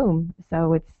 and then boom.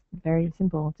 So it's very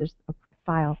simple. It's just a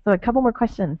file. So a couple more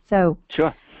questions. So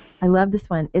Sure. I love this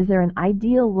one. Is there an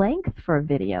ideal length for a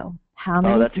video? How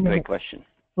many that's a great minutes question.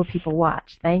 will people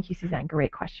watch? Thank you, Suzanne.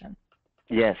 Great question.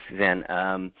 Yes,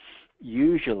 Suzanne.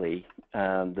 Usually,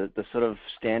 the sort of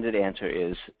standard answer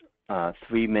is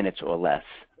 3 minutes or less.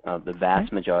 The vast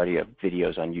Okay. majority of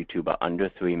videos on YouTube are under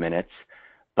 3 minutes,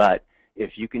 but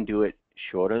if you can do it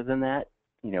shorter than that,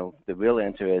 the real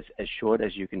answer is as short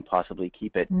as you can possibly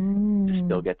keep it to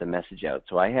still get the message out.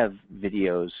 So I have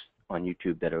videos on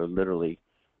YouTube that are literally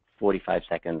 45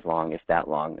 seconds long, if that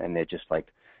long, and they're just like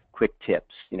quick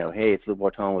tips. Hey, it's Lou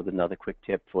Bortone with another quick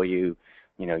tip for you.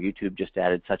 YouTube just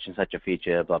added such and such a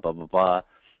feature, blah, blah, blah, blah.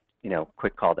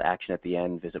 Quick call to action at the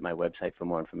end, visit my website for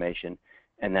more information.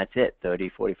 And that's it, 30,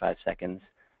 45 seconds.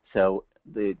 So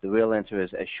the real answer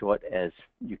is as short as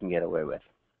you can get away with.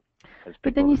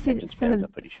 But then you see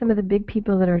some of the big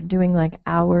people that are doing like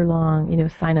hour-long,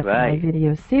 sign up for my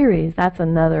video series. That's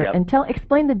another. Yep. And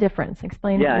explain the difference.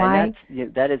 Explain why.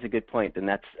 And that is a good point, and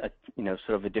that's sort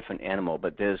of a different animal.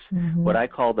 But there's what I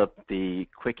call the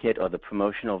quick hit or the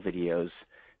promotional videos.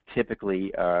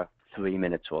 Typically are 3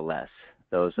 minutes or less.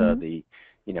 Those are the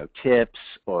tips,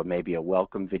 or maybe a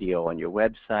welcome video on your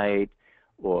website,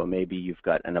 or maybe you've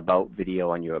got an about video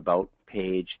on your about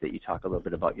page that you talk a little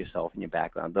bit about yourself and your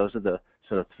background. Those are the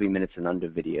sort of 3 minutes and under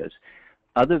videos.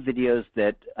 Other videos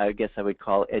that I guess I would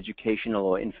call educational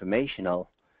or informational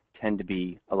tend to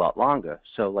be a lot longer.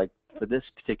 So like for this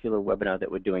particular webinar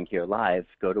that we're doing here live,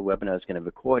 GoToWebinar is going to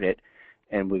record it,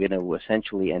 and we're going to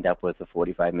essentially end up with a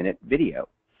 45-minute video.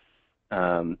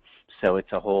 So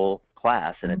it's a whole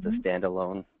class, and it's a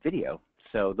standalone video.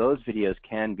 So those videos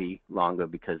can be longer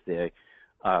because they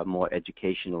are more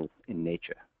educational in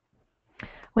nature.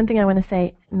 One thing I want to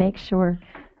say, make sure,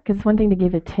 because it's one thing to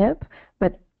give a tip,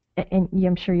 but, and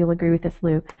I'm sure you'll agree with this,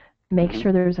 Lou, make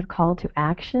sure there's a call to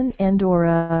action and/or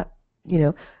a,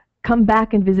 come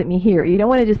back and visit me here. You don't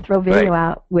want to just throw video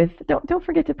out with. Don't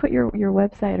forget to put your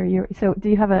website or your. So do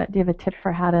you have a tip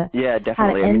for how to definitely.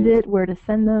 how to end it, where to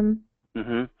send them?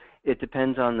 It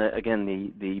depends on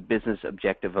the business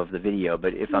objective of the video.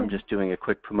 But if I'm just doing a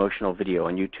quick promotional video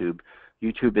on YouTube,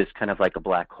 YouTube is kind of like a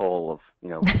black hole of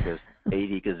there's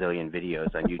 80 gazillion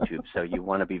videos on YouTube. So you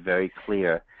want to be very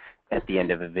clear at the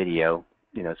end of a video,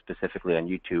 specifically on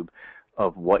YouTube,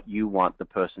 of what you want the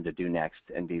person to do next,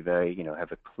 and be very,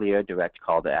 have a clear, direct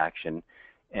call to action.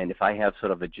 And if I have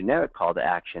sort of a generic call to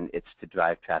action, it's to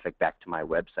drive traffic back to my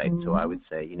website. So I would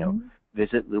say,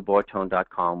 visit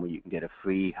loubortone.com, where you can get a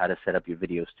free how to set up your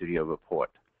video studio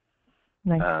report.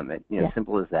 Nice.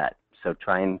 Simple as that. So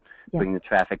try and bring the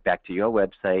traffic back to your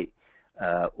website,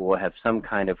 or have some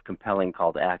kind of compelling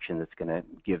call to action that's going to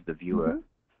give the viewer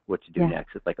what to do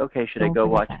next. It's like, okay, should I go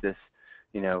watch this,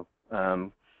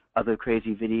 other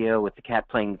crazy video with the cat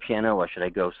playing the piano, or should I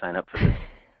go sign up for this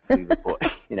free report?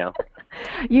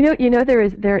 There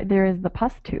is the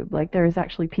pus tube. Like there is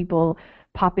actually people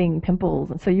popping pimples,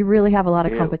 and so you really have a lot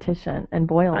of competition and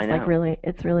boils. Like really,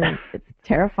 it's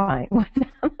terrifying.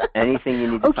 Anything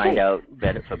you need to find out,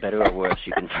 for better or worse,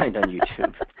 you can find on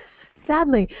YouTube.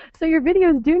 Sadly. So your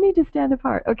videos do need to stand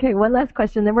apart. Okay, one last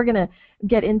question, then we're gonna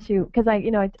get into because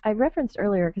I referenced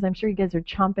earlier because I'm sure you guys are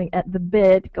chomping at the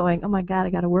bit, going, oh my God, I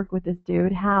got to work with this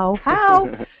dude. How?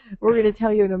 We're gonna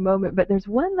tell you in a moment. But there's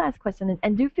one last question,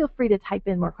 and do feel free to type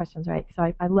in more questions, right?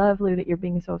 So I love Lou that you're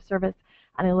being so of service,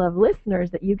 and I love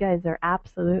listeners that you guys are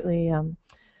absolutely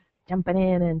jumping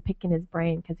in and picking his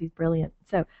brain because he's brilliant.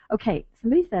 So, okay,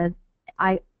 somebody says,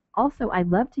 I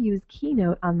love to use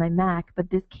Keynote on my Mac, but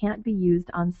this can't be used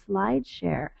on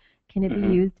SlideShare. Can it be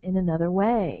Hmm. used in another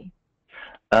way?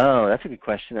 Oh, that's a good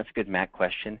question. That's a good Mac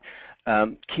question.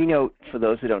 Keynote, for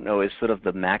those who don't know, is sort of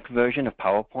the Mac version of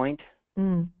PowerPoint.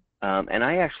 Mm. And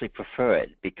I actually prefer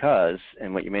it because,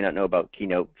 and what you may not know about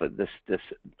Keynote for this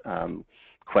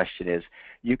question is,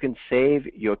 you can save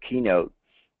your Keynote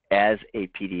as a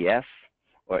PDF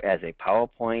or as a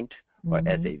PowerPoint or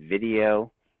as Mm-hmm. a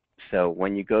video. So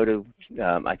when you go to,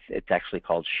 it's actually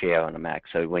called Share on a Mac.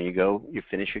 So when you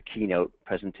finish your Keynote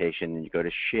presentation and you go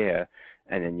to Share,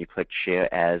 and then you click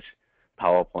Share as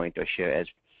PowerPoint or Share as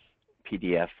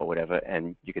PDF or whatever,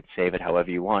 and you can save it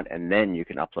however you want, and then you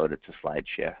can upload it to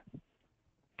SlideShare.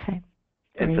 Okay,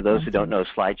 And for great those who don't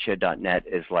answer. know, SlideShare.net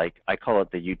is like, I call it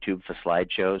the YouTube for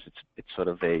slideshows. It's sort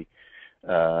of a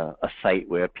site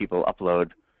where people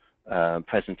upload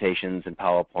presentations and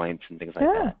PowerPoints and things like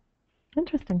Yeah, that.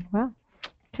 interesting. Wow.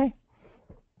 Okay,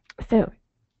 so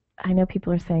I know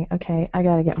people are saying, okay, I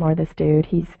got to get more of this dude.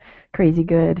 He's crazy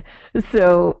good.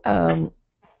 So,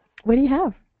 what do you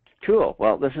have? Cool.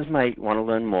 Well, this is my want to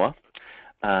learn more.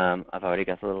 I've already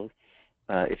got the little,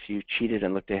 if you cheated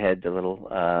and looked ahead, the little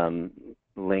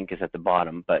link is at the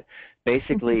bottom. But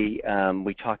basically,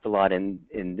 we talked a lot in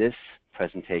this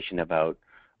presentation about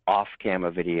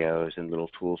off-camera videos and little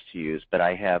tools to use. But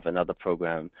I have another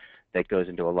program that goes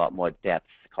into a lot more depth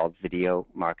called Video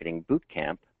Marketing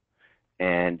Bootcamp.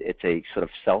 And it's a sort of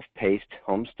self-paced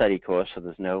home study course, so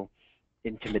there's no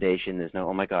intimidation. There's no,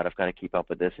 oh my God, I've got to keep up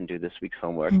with this and do this week's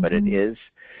homework. But it Mm-hmm. is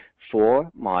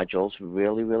 4 modules,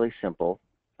 really, really simple,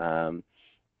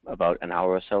 about an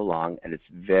hour or so long, and it's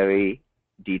very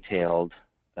detailed,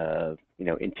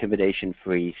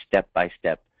 intimidation-free,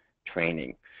 step-by-step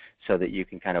training, so that you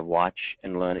can kind of watch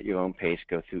and learn at your own pace,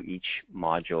 go through each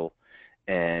module,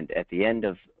 and at the end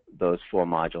of those 4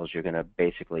 modules, you're going to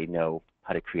basically know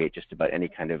how to create just about any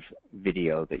kind of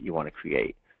video that you want to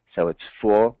create. So it's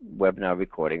 4 webinar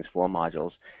recordings, 4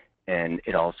 modules, and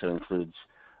it also includes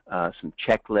some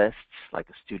checklists, like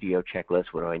a studio checklist.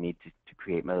 What do I need to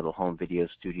create my little home video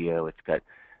studio? It's got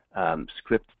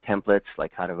script templates,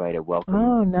 like how to write a welcome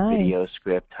Oh, nice. video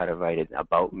script, how to write an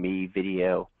about me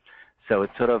video. So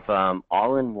it's sort of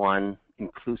all in one,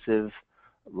 inclusive,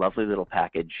 lovely little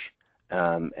package.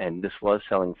 And this was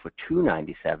selling for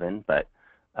 $297, but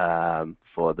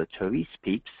for the Therese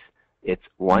peeps, it's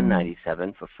Mm.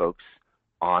 $197 for folks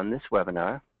on this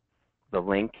webinar. The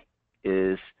link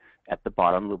is at the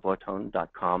bottom,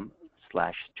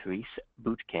 loubortone.com/Therese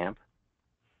Bootcamp.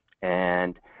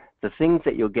 And the things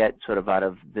that you'll get sort of out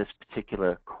of this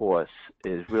particular course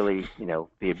is really,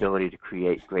 the ability to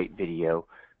create great video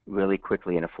really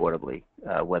quickly and affordably,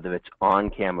 whether it's on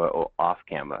camera or off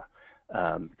camera.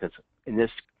 Because in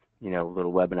this,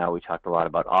 little webinar, we talked a lot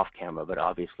about off camera, but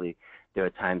obviously there are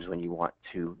times when you want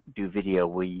to do video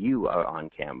where you are on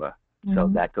camera. So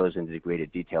Mm-hmm. that goes into greater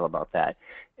detail about that.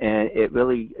 And it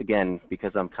really, again,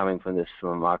 because I'm coming from this from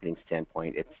a marketing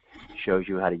standpoint, it shows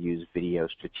you how to use video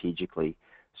strategically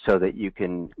so that you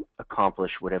can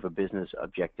accomplish whatever business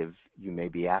objective you may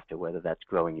be after, whether that's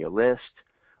growing your list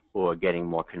or getting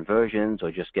more conversions or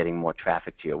just getting more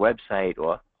traffic to your website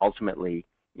or ultimately,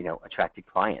 attracting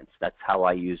clients. That's how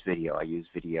I use video. I use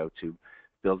video to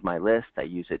build my list. I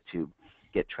use it to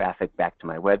get traffic back to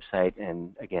my website.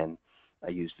 And again, I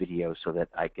use video so that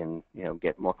I can,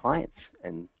 get more clients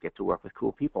and get to work with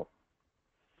cool people.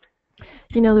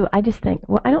 Lou, I just think,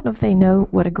 well, I don't know if they know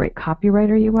what a great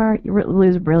copywriter you are.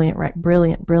 Lou's a brilliant,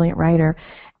 brilliant, brilliant writer.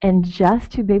 And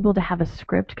just to be able to have a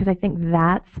script, because I think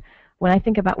that's, when I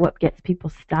think about what gets people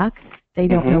stuck, they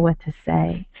don't know Mm-hmm. what to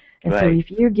say. And so Right. if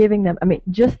you're giving them, I mean,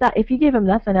 just that, if you give them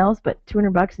nothing else but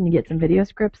 $200 and you get some video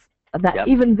scripts, that Yep.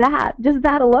 even that, just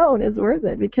that alone is worth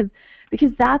it because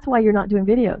that's why you're not doing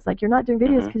videos. Like you're not doing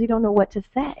videos Mm-hmm. because you don't know what to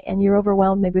say and you're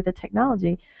overwhelmed maybe with the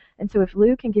technology. And so if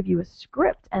Lou can give you a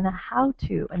script and a how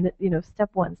to, and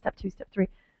step 1, step 2, step 3,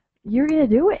 you're gonna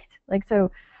do it. Like so,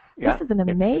 this Yeah. is an It's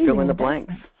fill amazing in the blanks.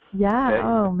 investment. Yeah.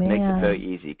 Oh Makes it very man.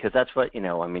 easy because that's what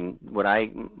I mean. What I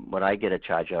get a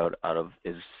charge out of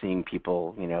is seeing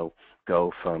people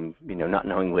go from not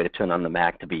knowing where to turn on the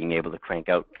Mac to being able to crank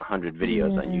out 100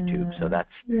 videos on YouTube. So Yeah.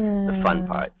 that's the fun Yeah.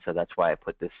 part. So that's why I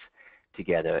put this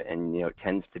together, and it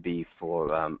tends to be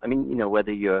for I mean,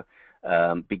 whether you're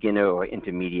beginner or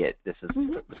intermediate, this is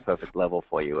the perfect level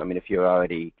for you. I mean, if you're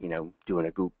already doing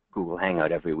a Google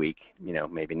Hangout every week,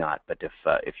 maybe not. But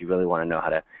if you really want to know how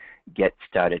to get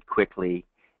started quickly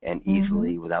and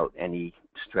easily without any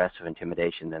stress or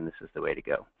intimidation, then this is the way to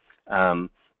go.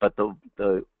 But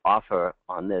the offer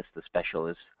on this, the special,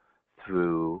 is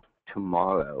through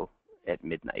tomorrow at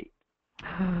midnight.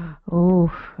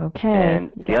 Oh, okay.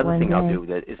 And You the got other one thing I'll day. do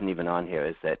that isn't even on here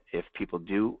is that if people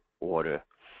do order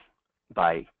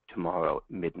by tomorrow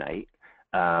midnight,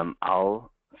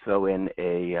 I'll throw in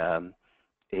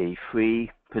a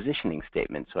free positioning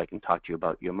statement so I can talk to you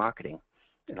about your marketing,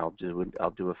 and I'll do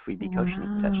a freebie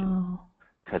coaching session Wow.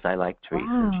 because I like Therese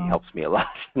and she Wow. helps me a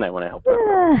lot, and I want to help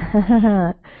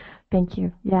her. Thank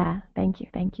you. Yeah, thank you.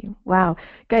 Thank you. Wow.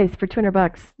 Guys, for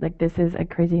 $200, like this is a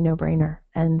crazy no-brainer.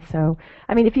 And so,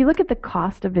 I mean, if you look at the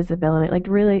cost of visibility, like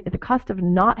really the cost of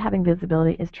not having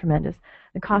visibility is tremendous.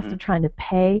 The cost of trying to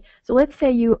pay. So let's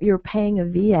say you're paying a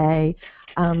VA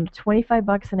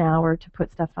 $25 an hour to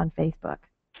put stuff on Facebook.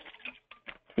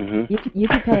 You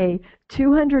could pay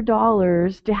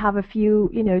 $200 to have a few,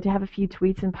 to have a few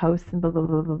tweets and posts and blah blah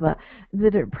blah blah blah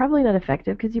that are probably not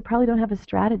effective because you probably don't have a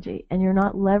strategy and you're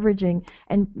not leveraging.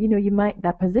 And you might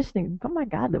that positioning. Oh my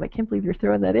God, though, I can't believe you're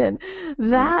throwing that in.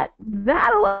 That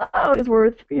alone is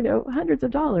worth hundreds of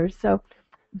dollars. So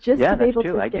just Yeah, to be that's able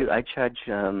true. to get I charge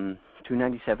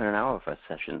 $2.97 an hour for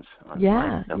sessions online.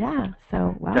 yeah yeah.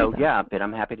 So wow. So yeah, but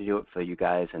I'm happy to do it for you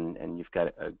guys, and you've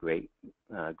got a great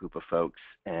group of folks,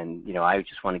 and I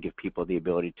just want to give people the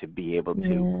ability to be able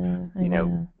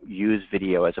to use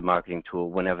video as a marketing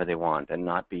tool whenever they want, and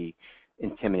not be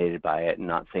intimidated by it, and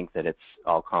not think that it's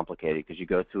all complicated. Because you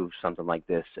go through something like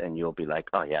this, and you'll be like,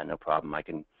 oh yeah, no problem, I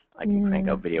can crank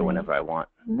out video whenever I want.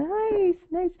 Nice.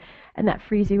 And that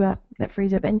frees you up.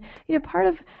 And part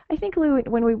of I think, Lou,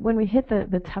 when we hit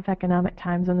the tough economic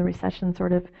times, when the recession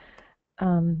sort of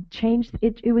changed,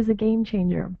 it was a game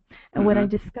changer. And what I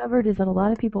discovered is that a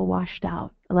lot of people washed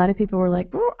out. A lot of people were like,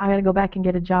 oh, I got to go back and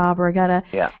get a job, or I got to.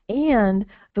 Yeah. And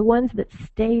the ones that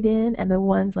stayed in, and the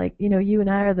ones like you and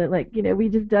I are that we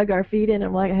just dug our feet in, and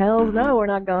I'm like, hell's no, we're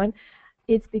not going.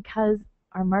 It's because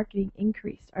our marketing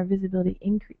increased, our visibility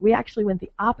increased. We actually went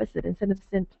the opposite. Instead of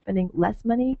spending less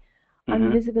money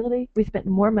on visibility, we spent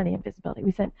more money on visibility.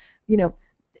 We said,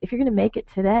 if you're going to make it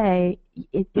today,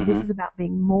 this is about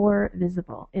being more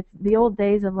visible. It's the old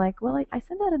days of like, well, I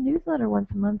send out a newsletter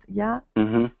once a month. Yeah,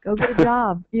 go get a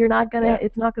job. You're not gonna.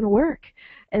 It's not gonna work.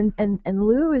 And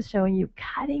Lou is showing you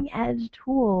cutting edge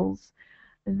tools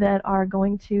that are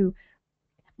going to.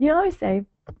 I always say,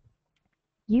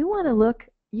 you want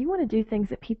to do things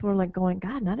that people are like going,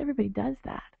 God, not everybody does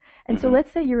that. And so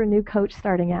let's say you're a new coach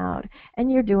starting out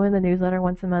and you're doing the newsletter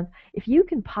once a month. If you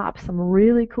can pop some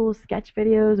really cool sketch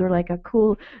videos or like a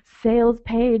cool sales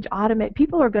page automate,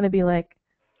 people are going to be like,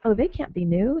 oh, they can't be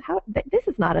new. This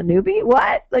is not a newbie.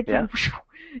 What? Like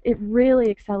it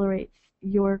really accelerates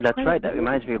your That's right. That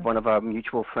reminds me of one of our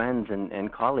mutual friends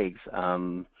and colleagues.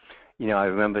 I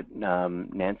remember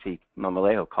Nancy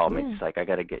Mamalejo called me. She's like, I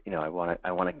got to get, I want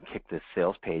to kick this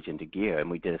sales page into gear.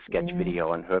 And we did a sketch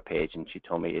video on her page, and she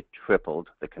told me it tripled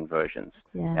the conversions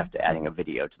after adding a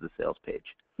video to the sales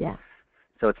page. Yeah.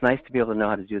 So it's nice to be able to know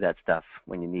how to do that stuff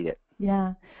when you need it.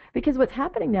 Yeah. Because what's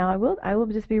happening now, I will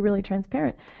just be really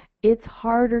transparent. It's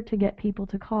harder to get people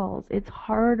to calls. It's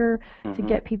harder to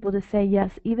get people to say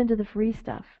yes, even to the free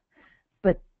stuff.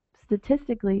 But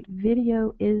statistically,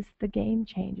 video is the game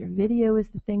changer. Video is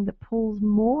the thing that pulls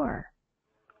more.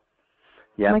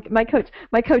 Yeah. My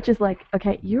coach is like,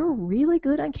 okay, you're really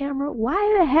good on camera.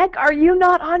 Why the heck are you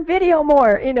not on video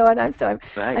more? And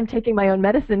I'm taking my own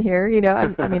medicine here.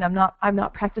 I'm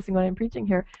not practicing what I'm preaching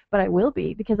here, but I will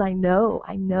be, because I know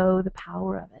the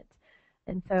power of it.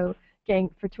 And so, gang,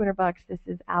 for $200, this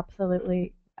is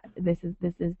absolutely this is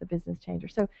the business changer.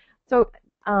 So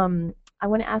I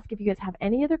want to ask if you guys have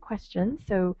any other questions.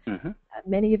 So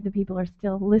many of the people are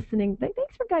still listening.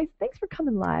 Thanks for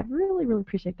coming live. Really, really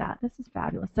appreciate that. This is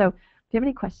fabulous. So do you have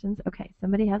any questions? Okay,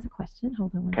 somebody has a question.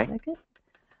 Hold on one second.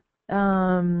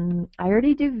 I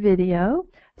already do video.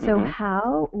 So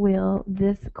how will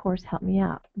this course help me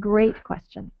out? Great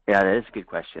question. Yeah, that is a good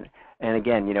question. And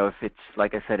again, if it's,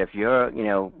 like I said, if you're,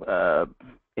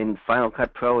 in Final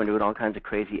Cut Pro and doing all kinds of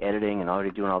crazy editing and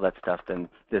already doing all that stuff, then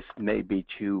this may be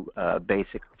too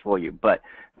basic for you. But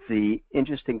the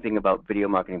interesting thing about Video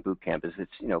Marketing Bootcamp is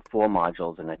it's 4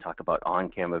 modules, and I talk about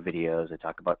on-camera videos, I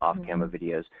talk about off-camera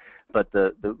videos. But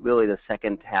really the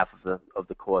second half of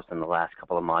the course and the last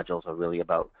couple of modules are really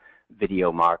about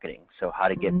video marketing. So how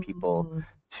to get people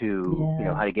to,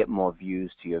 Yeah. how to get more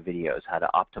views to your videos, how to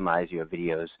optimize your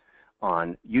videos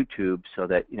on YouTube so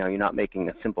that, you're not making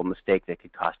a simple mistake that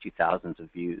could cost you thousands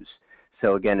of views.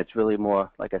 So again, it's really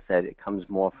more, like I said, it comes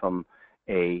more from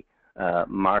a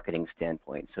marketing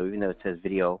standpoint. So even though it says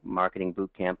Video Marketing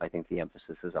Bootcamp, I think the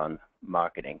emphasis is on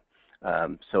marketing.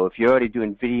 So if you're already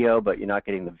doing video, but you're not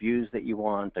getting the views that you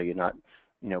want, or you're not,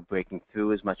 breaking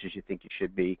through as much as you think you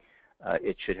should be,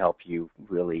 it should help you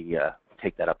really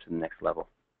take that up to the next level.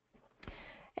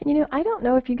 And I don't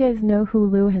know if you guys know who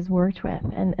Lou has worked with,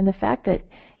 and the fact that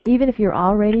even if you're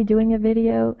already doing a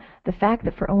video, the fact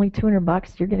that for only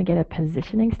 $200 you're going to get a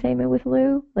positioning statement with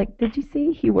Lou. Like, did you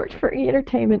see? He worked for E!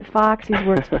 Entertainment, Fox. He's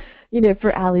worked,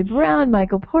 for Ali Brown,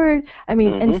 Michael Port. I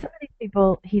mean, and some of these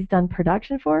people he's done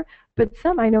production for, but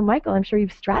some I know, Michael, I'm sure you've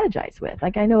strategized with.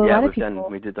 Like, I know a lot of people.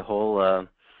 We did the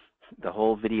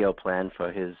whole video plan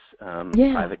for his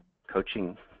private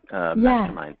coaching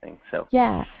mastermind thing. So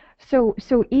yeah. So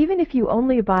even if you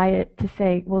only buy it to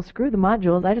say, well, screw the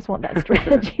modules, I just want that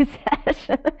strategy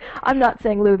session. I'm not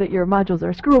saying, Lou, that your modules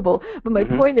are screwable, but my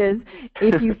point is,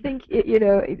 if you think,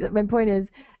 my point is,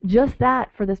 just that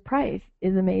for this price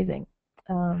is amazing.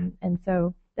 And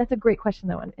so that's a great question,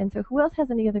 though. And so who else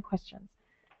has any other questions?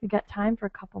 We got time for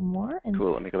a couple more. And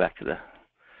cool. Let me go back to the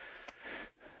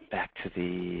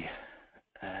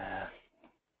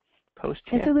post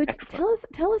here. And so, Lou,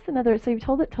 tell us another. So you've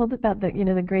told about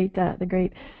the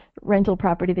great rental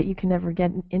property that you can never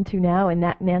get into now, and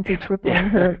Nancy tripling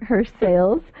her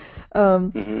sales.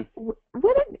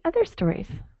 What are other stories?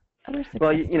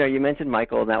 Well, you mentioned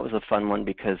Michael, and that was a fun one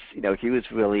because he was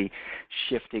really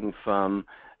shifting from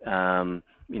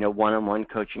one-on-one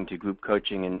coaching to group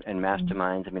coaching and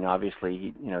masterminds. I mean,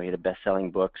 obviously, he had a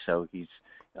best-selling book, so he's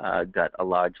got a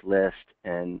large list,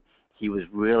 and he was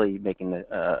really making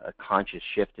a conscious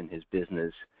shift in his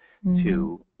business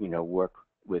to, work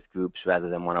with groups rather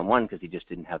than one-on-one because he just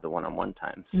didn't have the one-on-one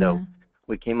time. So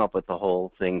we came up with the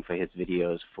whole thing for his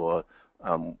videos for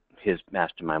his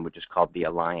mastermind, which is called The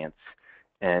Alliance.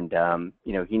 And,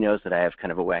 he knows that I have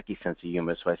kind of a wacky sense of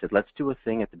humor. So I said, let's do a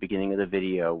thing at the beginning of the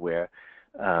video where,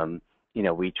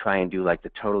 we try and do like the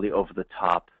totally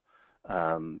over-the-top,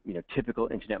 typical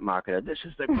internet marketer, this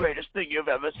is the greatest thing you've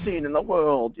ever seen in the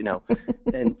world,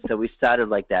 And so we started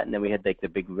like that, and then we had like the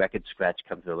big record scratch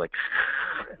come through, like,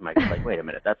 and Mike's like, wait a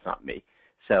minute, that's not me.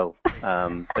 So,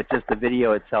 but just the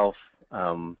video itself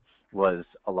was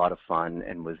a lot of fun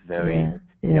and was very,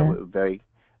 very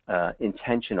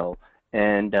intentional.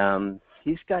 And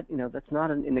he's got, that's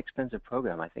not an inexpensive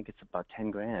program. I think it's about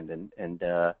 10 grand, and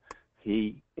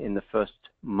he, in the first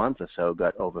month or so,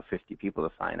 got over 50 people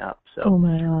to sign up. So oh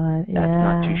my God, that's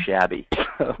not too shabby.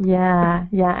 yeah.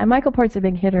 And Michael Port's a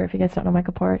big hitter. If you guys don't know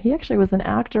Michael Port, he actually was an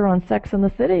actor on Sex and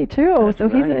the City too. That's so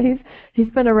right. he's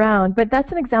been around. But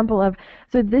that's an example of.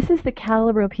 So this is the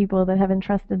caliber of people that have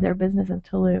entrusted their businesses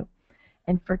to Lou,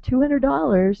 and for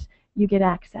 $200 you get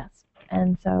access.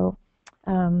 And so,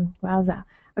 wowza.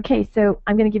 Okay, so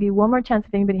I'm going to give you one more chance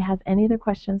if anybody has any other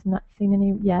questions. I'm not seeing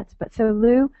any yet. But so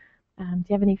Lou. Do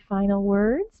you have any final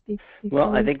words?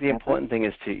 Well, I think the important thing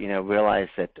is to, realize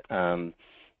that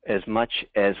as much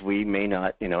as we may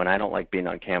not, and I don't like being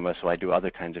on camera, so I do other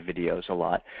kinds of videos a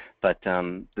lot, but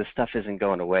this stuff isn't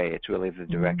going away. It's really the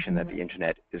direction that the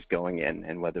internet is going in,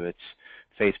 and whether it's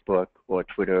Facebook or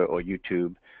Twitter or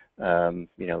YouTube,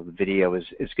 the video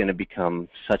is going to become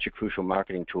such a crucial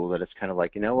marketing tool that it's kind of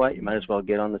like, you know what, you might as well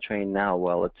get on the train now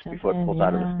while it's before it pulls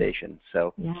out of the station.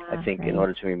 So I think in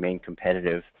order to remain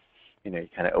competitive, you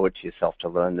kind of owe it to yourself to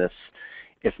learn this,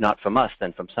 if not from us,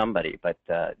 then from somebody. But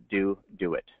do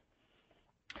it.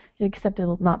 Except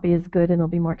it'll not be as good, and it'll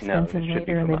be more expensive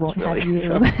later, and they won't have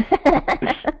you.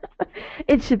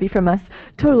 It should be from us.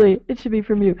 Totally, it should be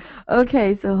from you.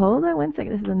 Okay, so hold on one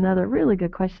second. This is another really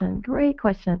good question. Great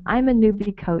question. I'm a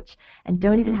newbie coach and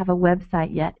don't even have a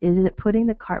website yet. Is it putting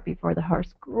the cart before the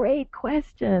horse? Great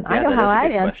question. Yeah, I know how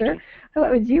I'd answer. Question.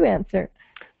 What would you answer?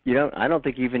 I don't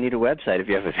think you even need a website if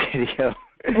you have a video.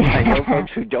 I know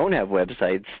folks who don't have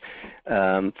websites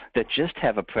that just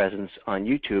have a presence on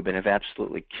YouTube and have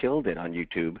absolutely killed it on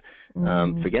YouTube.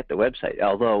 Forget the website.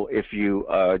 Although if you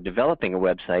are developing a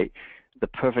website, the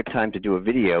perfect time to do a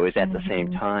video is at the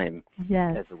same time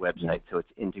as the website, so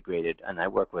it's integrated. And I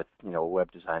work with a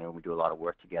web designer, and we do a lot of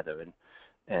work together.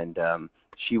 And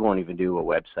she won't even do a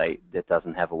website that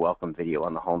doesn't have a welcome video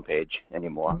on the homepage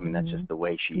anymore. I mean, that's just the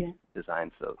way she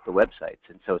designs the websites.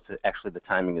 And so actually the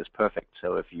timing is perfect.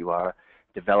 So if you are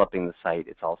developing the site,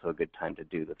 it's also a good time to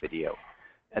do the video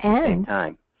at the same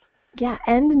time. Yeah,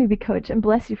 and newbie coach, and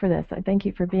bless you for this. I thank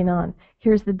you for being on.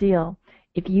 Here's the deal.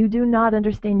 If you do not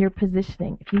understand your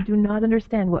positioning, if you do not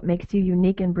understand what makes you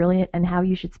unique and brilliant and how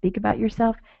you should speak about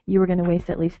yourself, you are going to waste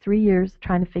at least 3 years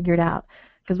trying to figure it out.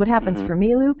 Because what happens Mhm. for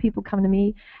me, Lou, people come to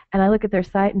me and I look at their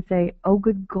site and say, oh,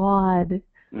 good God,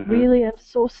 Mhm. really, I'm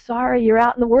so sorry you're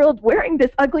out in the world wearing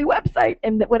this ugly website.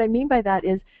 And what I mean by that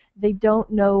is they don't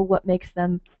know what makes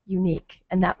them unique.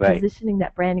 And that Right. positioning,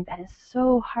 that branding, that is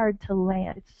so hard to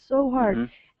land. It's so hard. Mhm.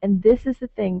 And this is the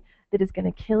thing that is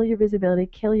going to kill your visibility,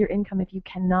 kill your income if you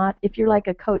cannot, if you're like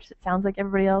a coach that sounds like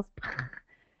everybody else, it's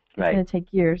Right. going to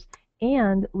take years.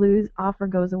 And Lou's offer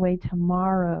goes away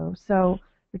tomorrow. So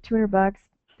for $200,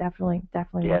 definitely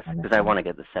Yes, work on this because I one. want to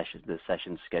get the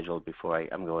session scheduled before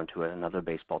I'm going to another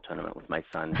baseball tournament with my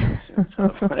son pretty soon.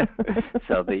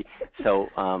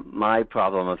 So my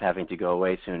problem of having to go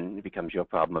away soon becomes your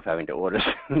problem of having to order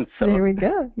soon. So There we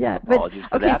go. Yeah, but apologies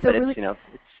for okay. that, So but it's really,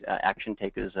 it's action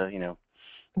takers.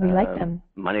 we like them.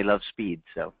 Money loves speed.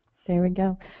 So There we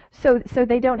go. So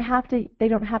they don't have to. They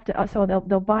don't have to. So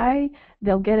they'll buy.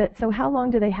 They'll get it. So how long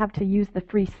do they have to use the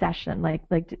free session? Like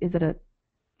is it a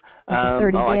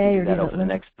 30 I can day do or do you that have a over the limit?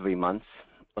 next 3 months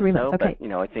or 3 months. so. But Okay.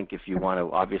 I think if you Perfect. want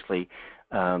to, obviously,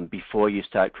 before you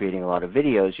start creating a lot of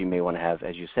videos, you may want to have,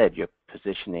 as you said, your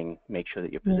positioning. Make sure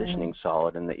that your Yeah. positioning's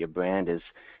solid and that your brand is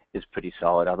pretty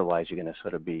solid. Otherwise, you're going to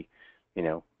sort of be,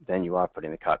 then you are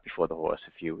putting the cart before the horse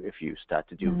if you start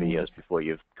to do Nice. videos before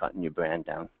you've gotten your brand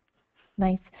down.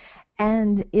 Nice.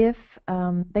 And if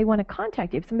they want to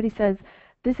contact you, if somebody says,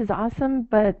 "This is awesome,"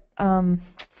 but I'm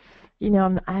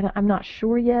not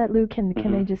sure yet, Lou, can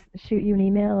Hmm. they just shoot you an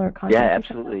email or Yeah, contact you somehow?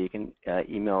 absolutely. You can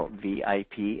email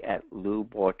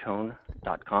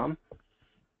vip@loubortone.com.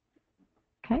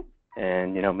 Okay.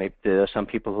 And maybe there are some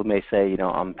people who may say,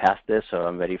 I'm past this, or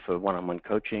I'm ready for one-on-one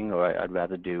coaching, or I'd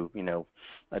rather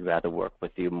I'd rather work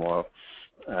with you more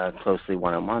closely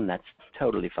one-on-one. That's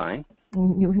totally fine.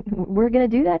 We're going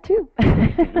to do that too.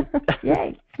 Hmm.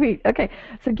 Yay. Sweet. Okay.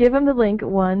 So give them the link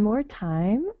one more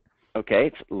time. Okay,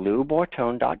 it's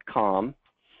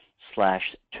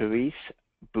loubortone.com/Therese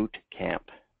Bootcamp,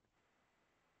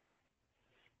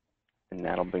 and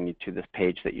that'll bring you to this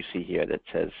page that you see here that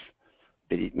says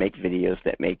make videos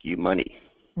that make you money.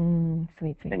 Sweet,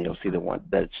 sweet, And you'll sweet. see the one Awesome.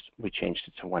 that's we changed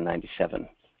it to 197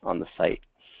 on the site.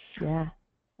 Yeah.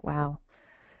 Wow.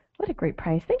 What a great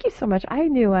price. Thank you so much. I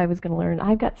knew I was going to learn.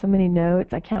 I've got so many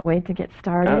notes. I can't wait to get Oh,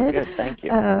 started. good. Thank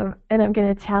you. And I'm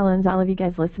going to challenge all of you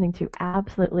guys listening to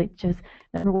absolutely just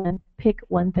number one, pick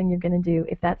one thing you're going to do.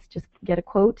 If that's just get a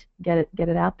quote, get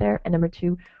it out there. And number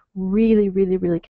two, really, really, really